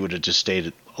rather that they would have just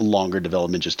stayed a longer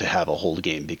development just to have a whole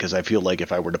game, because I feel like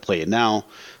if I were to play it now,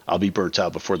 I'll be burnt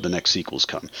out before the next sequels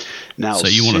come. Now, So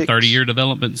you want a 30-year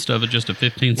development instead of just a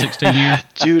 15, 16-year?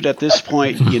 Dude, at this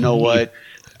point, you know what?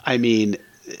 I mean,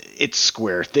 it's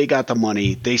Square. They got the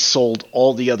money. They sold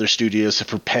all the other studios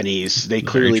for pennies. They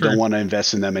clearly don't want to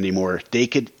invest in them anymore. They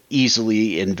could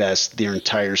easily invest their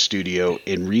entire studio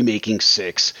in remaking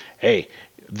 6. Hey,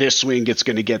 this wing is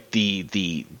going to get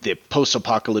the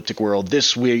post-apocalyptic world.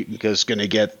 This wing is going to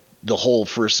get the whole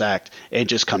first act, and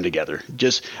just come together.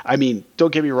 I mean,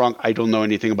 don't get me wrong. I don't know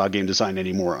anything about game design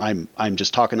anymore. I'm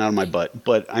just talking out of my butt.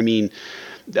 But I mean,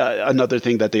 another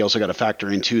thing that they also got to factor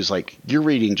into is, like, you're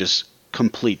reading just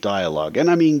complete dialogue.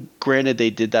 And I mean, granted, they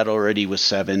did that already with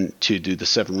 7 to do the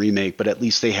 7 remake, but at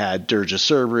least they had Dirge of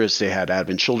Cerberus, they had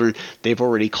Advent Children. They've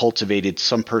already cultivated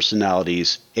some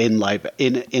personalities in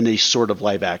a sort of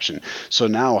live action. So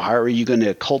now, how are you going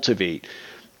to cultivate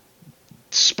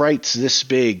sprites this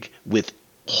big with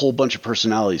a whole bunch of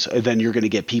personalities? And then you're going to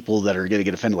get people that are going to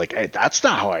get offended, like, hey, that's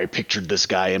not how I pictured this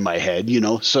guy in my head,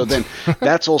 So then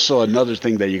that's also another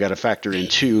thing that you got to factor in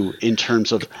too, in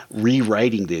terms of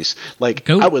rewriting this. Like,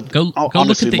 I would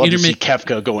honestly love to see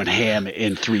Kefka going ham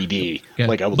in 3D.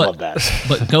 Like, I would love that.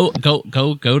 But go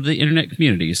to the internet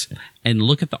communities and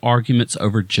look at the arguments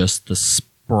over just the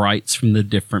sprites from the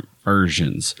different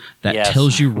versions. That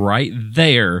tells you right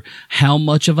there how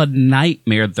much of a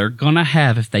nightmare they're gonna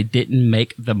have if they didn't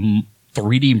make the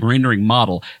 3D rendering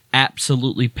model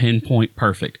absolutely pinpoint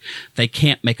perfect. They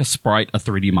can't make a sprite a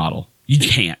 3D model. You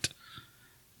can't.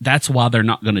 That's why they're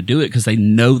not gonna do it, because they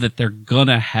know that they're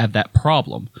gonna have that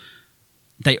problem.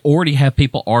 They already have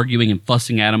people arguing and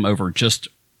fussing at them over just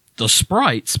the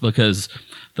sprites, because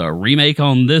the remake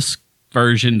on this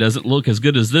version doesn't look as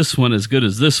good as this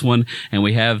one, and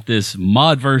we have this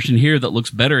mod version here that looks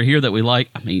better here that we like.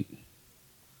 I mean,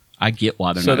 I get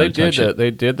why they're not going to touch it.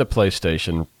 They did the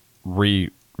PlayStation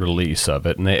re-release of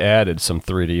it, and they added some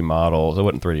 3D models. It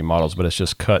wasn't 3D models, but it's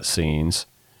just cutscenes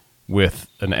with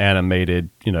an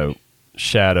animated,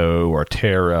 Shadow or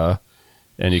Terra,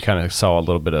 and you kind of saw a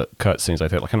little bit of cutscenes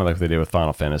like that, kind of like they did with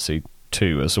Final Fantasy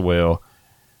 2 as well.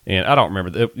 And I don't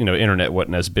remember, internet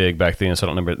wasn't as big back then, so I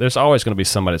don't remember. There's always going to be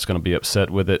somebody that's going to be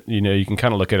upset with it. You can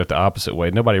kind of look at it the opposite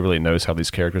way. Nobody really knows how these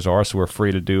characters are, so we're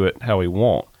free to do it how we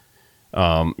want.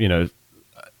 I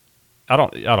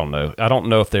don't know. I don't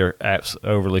know if they're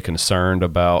overly concerned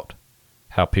about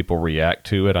how people react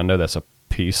to it. I know that's a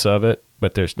piece of it,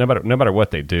 but there's no matter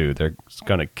what they do, they're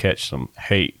going to catch some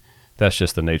hate. That's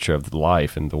just the nature of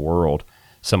life and the world.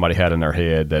 Somebody had in their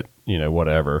head that,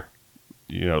 whatever,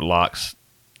 locks.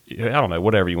 I don't know,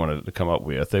 whatever you wanted to come up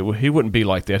with. He wouldn't be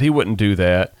like that. He wouldn't do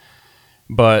that.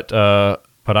 But I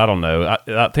don't know.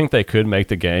 I think they could make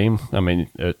the game. I mean,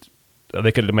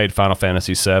 they could have made Final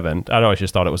Fantasy VII. I always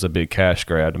just thought it was a big cash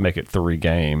grab to make it 3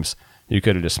 games. You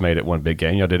could have just made it one big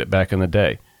game. Y'all did it back in the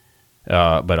day.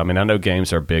 But I mean, I know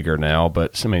games are bigger now,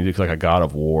 but I mean, it's like a God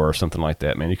of War or something like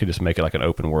that. Man, you could just make it like an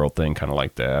open world thing, kind of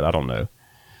like that. I don't know.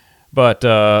 But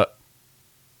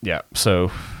yeah,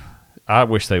 so I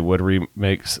wish they would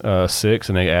remake 6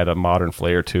 and they add a modern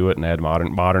flair to it and add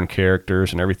modern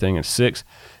characters and everything. In 6,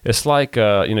 it's like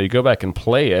you go back and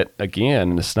play it again,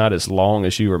 and it's not as long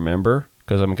as you remember,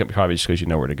 because probably just because you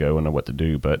know where to go and know what to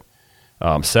do. But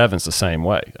 7's the same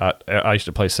way. I used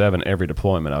to play 7 every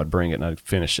deployment. I would bring it and I'd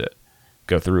finish it,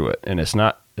 go through it, and it's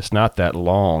not that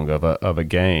long of a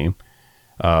game.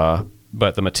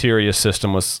 But the materia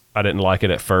system I didn't like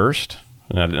it at first.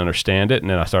 And I didn't understand it, and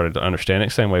then I started to understand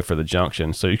it. Same way for the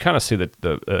junction. So you kind of see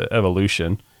the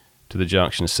evolution to the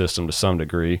junction system to some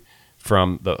degree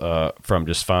from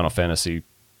just Final Fantasy,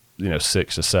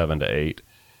 6 to 7 to 8.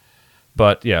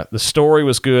 But yeah, the story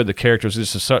was good. The characters,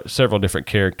 just several different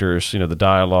characters. The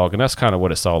dialogue, and that's kind of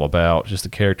what it's all about. Just the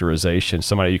characterization,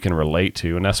 somebody you can relate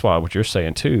to, and that's why what you're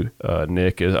saying too,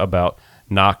 Nick, is about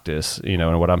Noctis.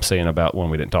 And what I'm saying about one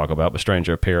we didn't talk about, but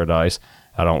Stranger of Paradise.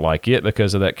 I don't like it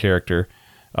because of that character.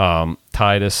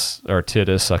 Titus,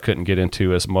 I couldn't get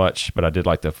into as much, but I did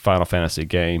like the Final Fantasy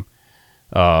game.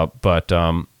 But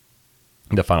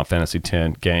the Final Fantasy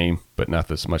X game, but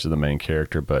not as much of the main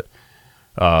character. But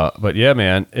yeah,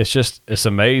 man, it's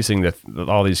amazing that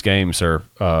all these games are,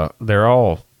 they're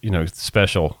all,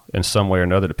 special in some way or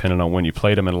another, depending on when you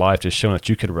played them in life, just showing that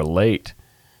you could relate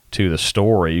to the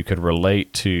story. You could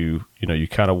relate to, you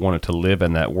kind of wanted to live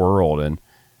in that world, and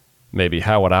maybe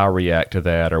how would I react to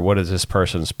that, or what is this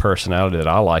person's personality that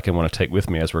I like and want to take with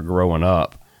me as we're growing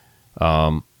up.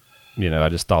 I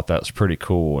just thought that was pretty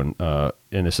cool.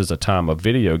 And this is a time of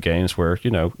video games where,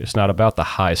 it's not about the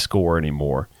high score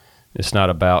anymore. It's not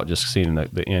about just seeing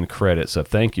the end credits of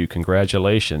thank you,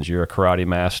 congratulations, you're a karate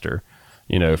master,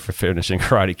 for finishing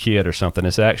Karate Kid or something.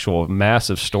 It's actual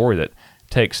massive story that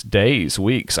takes days,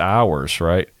 weeks, hours,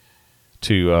 right,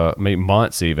 to maybe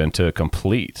months even to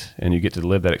complete. And you get to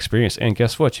live that experience. And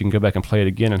guess what? You can go back and play it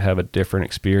again and have a different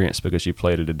experience because you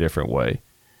played it a different way.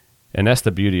 And that's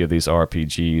the beauty of these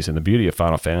RPGs and the beauty of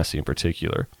Final Fantasy in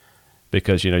particular.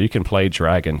 Because, you can play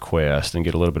Dragon Quest and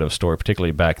get a little bit of a story,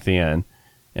 particularly back then,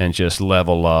 and just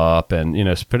level up. And,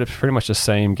 it's pretty much the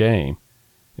same game.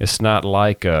 It's not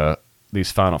like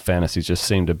these Final Fantasies just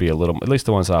seem to be a little, at least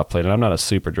the ones I've played. And I'm not a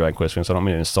super Dragon Quest fan, so I don't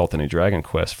mean to insult any Dragon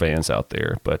Quest fans out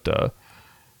there. But,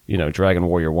 Dragon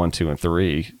Warrior 1, 2, and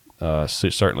 3,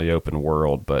 certainly open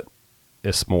world, but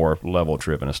it's more level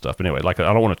driven and stuff. But anyway, I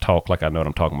don't want to talk like I know what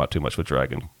I'm talking about too much with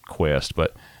Dragon Quest,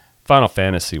 but Final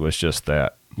Fantasy was just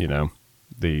that,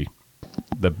 the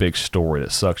big story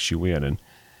that sucks you in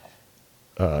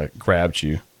and grabs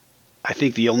you. I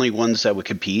think the only ones that would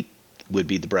compete would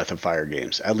be the Breath of Fire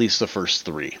games, at least the first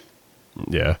 3.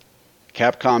 Yeah.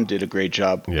 Capcom did a great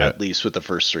job, at least with the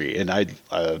first 3. And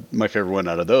my favorite one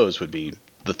out of those would be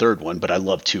the third one, but I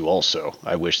love 2 also.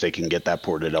 I wish they can get that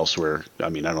ported elsewhere. I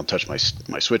mean, I don't touch my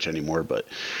Switch anymore, but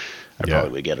I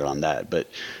probably would get it on that. But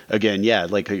again,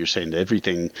 like you're saying,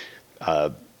 everything,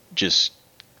 just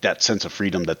that sense of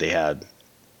freedom that they had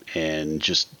and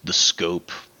just the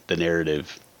scope, the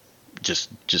narrative,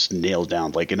 just nailed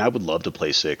down. And I would love to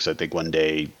play 6. I think one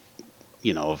day,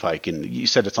 if I can. You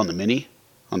said it's on the Mini?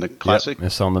 On the Classic? Yep,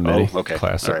 it's on the Mini. Oh, okay.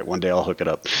 Classic. All right, one day I'll hook it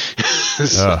up.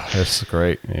 That's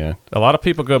great, yeah. A lot of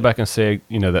people go back and say,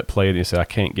 that played it and say, I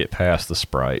can't get past the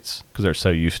sprites because they're so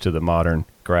used to the modern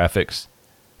graphics.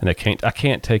 And I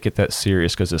can't take it that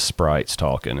serious because it's sprites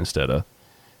talking instead of,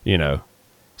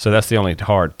 So that's the only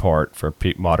hard part for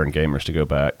modern gamers to go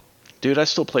back. Dude, I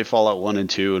still play Fallout 1 and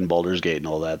 2 and Baldur's Gate and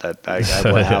all that. I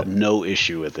will have no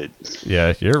issue with it.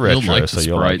 Yeah, you're retro, you'll like so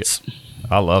you'll like it.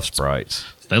 I love sprites.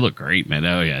 They look great, man.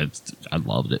 Oh, yeah. I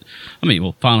loved it. I mean,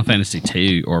 well, Final Fantasy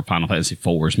 2 or Final Fantasy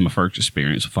 4 is my first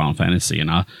experience with Final Fantasy,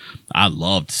 and I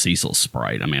loved Cecil's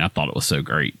sprite. I mean, I thought it was so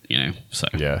great, So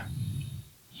Yeah.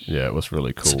 Yeah, it was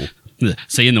really cool.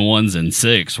 Seeing the ones in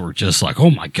 6 were just like,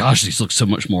 oh my gosh, these look so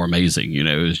much more amazing.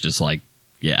 It was just like,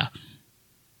 yeah.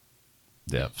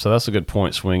 Yeah, so that's a good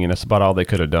point, Swinging. That's about all they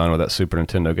could have done with that Super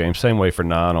Nintendo game. Same way for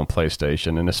 9 on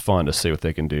PlayStation, and it's fun to see what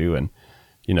they can do. And,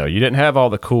 you didn't have all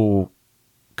the cool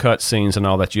cutscenes and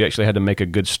all that. You actually had to make a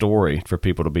good story for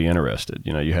people to be interested.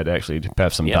 You had to actually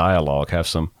have some dialogue, have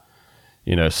some,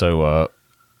 so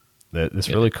it's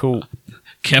really cool.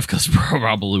 Kefka's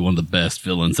probably one of the best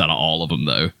villains out of all of them,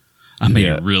 though. I mean,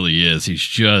 it really is. He's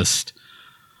just,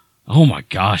 oh my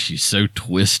gosh, he's so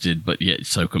twisted, but yet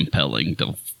so compelling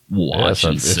to watch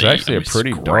and see. It's actually a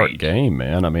pretty dark game,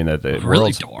 man. I mean,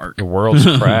 really dark. The world's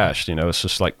crashed. It's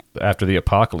just like after the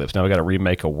apocalypse. Now we got to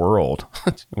remake a world.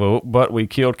 Well, but we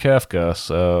killed Kefka,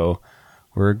 so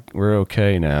we're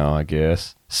okay now, I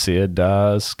guess. Sid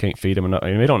dies. Can't feed him enough.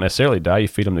 I mean, they don't necessarily die. You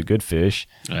feed him the good fish.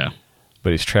 Yeah.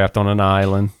 But he's trapped on an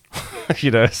island.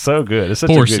 It's so good. It's such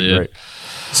Poor a good, Sid. great.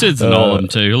 Sid's in all of them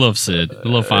too. I love Sid. I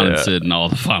love finding Sid in all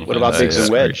the Final. What about Biggs and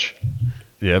Wedge?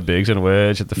 Yeah, Biggs and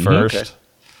Wedge at the first. Okay.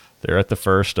 They're at the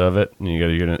first of it, and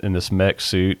you're in this mech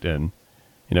suit, and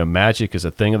magic is a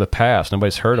thing of the past.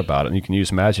 Nobody's heard about it, and you can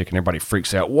use magic, and everybody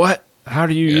freaks out. What? How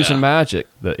do you using magic?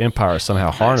 The Empire somehow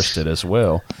harnessed it as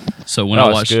well. So when I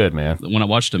watched, good, man. When I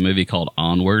watched a movie called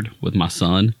Onward with my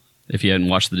son, if you hadn't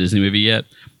watched the Disney movie yet,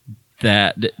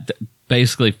 that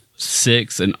basically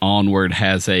 6 and Onward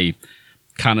has a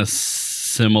kind of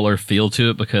similar feel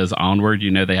to it because Onward,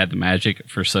 they had the magic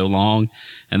for so long,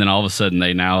 and then all of a sudden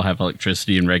they now have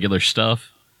electricity and regular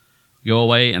stuff go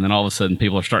away, and then all of a sudden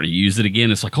people are starting to use it again.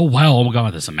 It's like, oh wow, oh my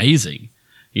god, that's amazing.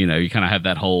 You kind of have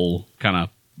that whole kind of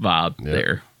vibe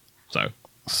there. So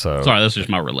sorry, that's just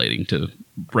my relating to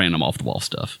random off the wall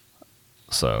stuff.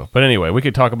 But anyway, we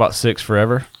could talk about 6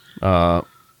 forever.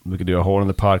 We could do a whole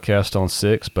other podcast on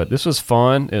 6, but this was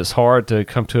fun. It's hard to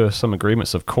come to some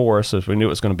agreements, of course, as we knew it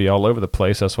was going to be all over the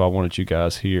place. That's why I wanted you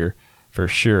guys here for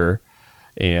sure.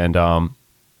 And, to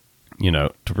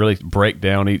really break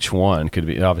down each one could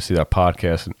be obviously a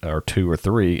podcast or 2 or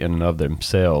 3 in and of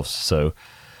themselves.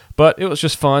 But it was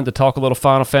just fun to talk a little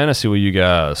Final Fantasy with you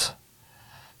guys.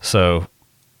 So,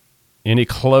 any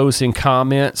closing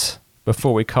comments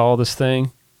before we call this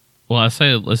thing? Well, I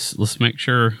say let's make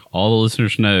sure all the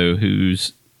listeners know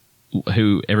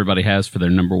who everybody has for their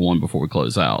number 1 before we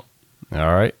close out.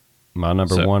 All right. My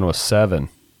number 1 was 7.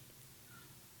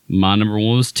 My number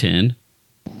 1 was 10.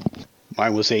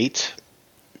 Mine was 8.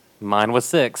 Mine was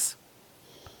 6.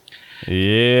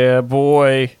 Yeah,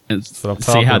 boy. And That's what I'm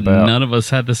see talking how about. none of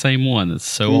us had the same one. That's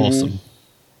so awesome.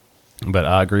 But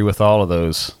I agree with all of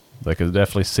those. They could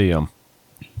definitely see them.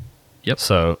 Yep.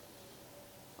 So,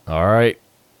 all right.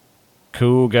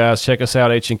 Cool, guys. Check us out,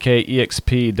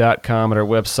 hnkexp.com at our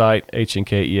website,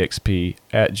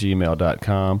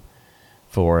 hnkexp@gmail.com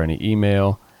for any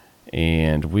email.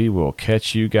 And we will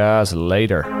catch you guys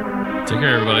later. Take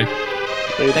care, everybody.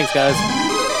 Thanks, guys.